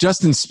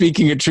Justin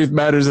speaking at Truth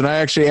Matters, and I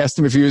actually asked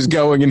him if he was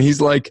going, and he's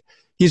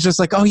just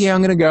like, oh yeah,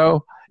 I'm going to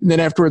go. And then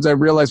afterwards I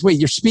realized, wait,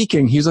 you're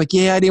speaking. He's like,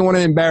 yeah, I didn't want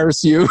to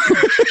embarrass you.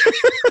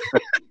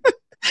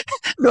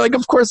 They're like,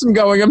 of course I'm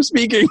going. I'm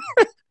speaking.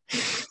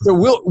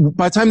 So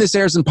by the time this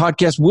airs in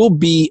podcast, we'll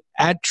be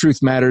at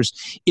Truth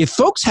Matters. If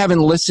folks haven't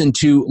listened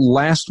to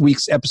last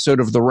week's episode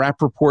of the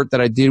Rap Report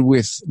that I did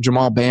with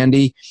Jamal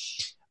Bandy,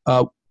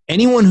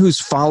 anyone who's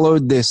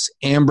followed this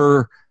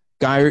Amber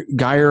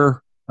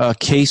Geyer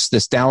case,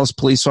 this Dallas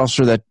police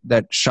officer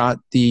that shot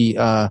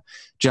the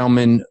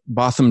gentleman,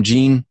 Botham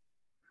Jean.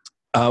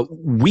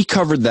 We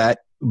covered that,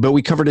 but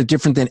we covered it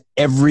different than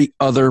every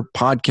other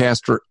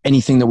podcast or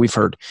anything that we've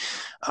heard.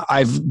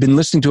 I've been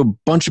listening to a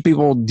bunch of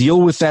people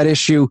deal with that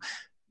issue.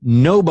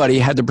 Nobody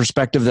had the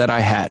perspective that I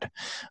had.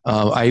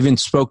 I even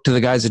spoke to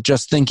the guys at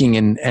Just Thinking,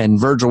 and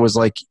Virgil was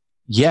like,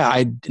 yeah,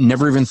 I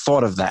never even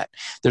thought of that.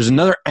 There's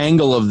another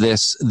angle of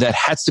this that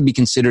has to be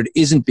considered,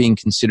 isn't being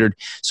considered.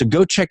 So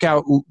go check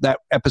out that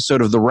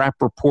episode of the Rap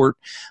Report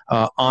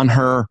on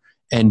her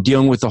and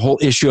dealing with the whole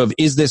issue of,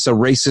 is this a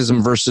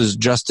racism versus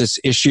justice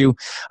issue?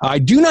 I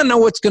do not know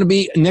what's going to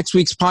be next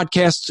week's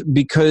podcast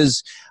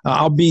because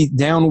I'll be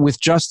down with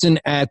Justin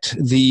at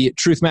the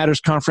Truth Matters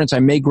conference. I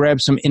may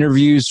grab some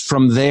interviews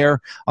from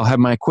there. I'll have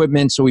my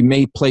equipment, so we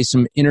may play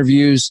some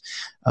interviews.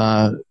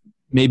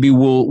 Maybe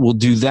we'll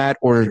do that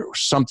or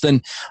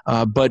something.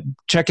 But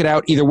check it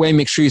out. Either way,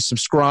 make sure you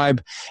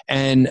subscribe.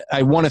 And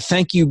I want to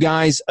thank you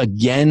guys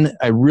again.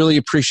 I really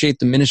appreciate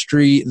the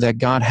ministry that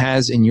God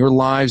has in your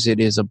lives.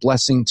 It is a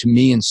blessing to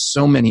me and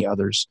so many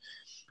others.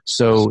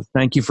 So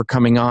thank you for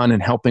coming on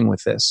and helping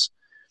with this.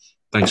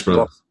 Thanks,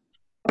 brother.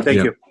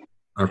 Thank you.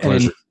 Our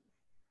pleasure.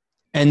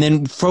 And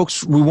then,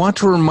 folks, we want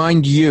to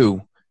remind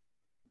you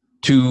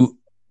to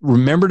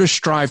remember to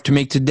strive to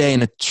make today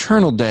an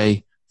eternal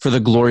day for the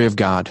glory of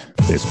God.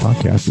 This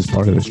podcast is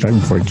part of the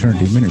Striving for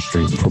Eternity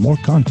ministry. For more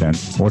content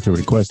or to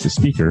request a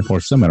speaker or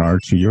seminar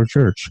to your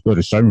church, go to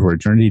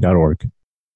strivingforeternity.org.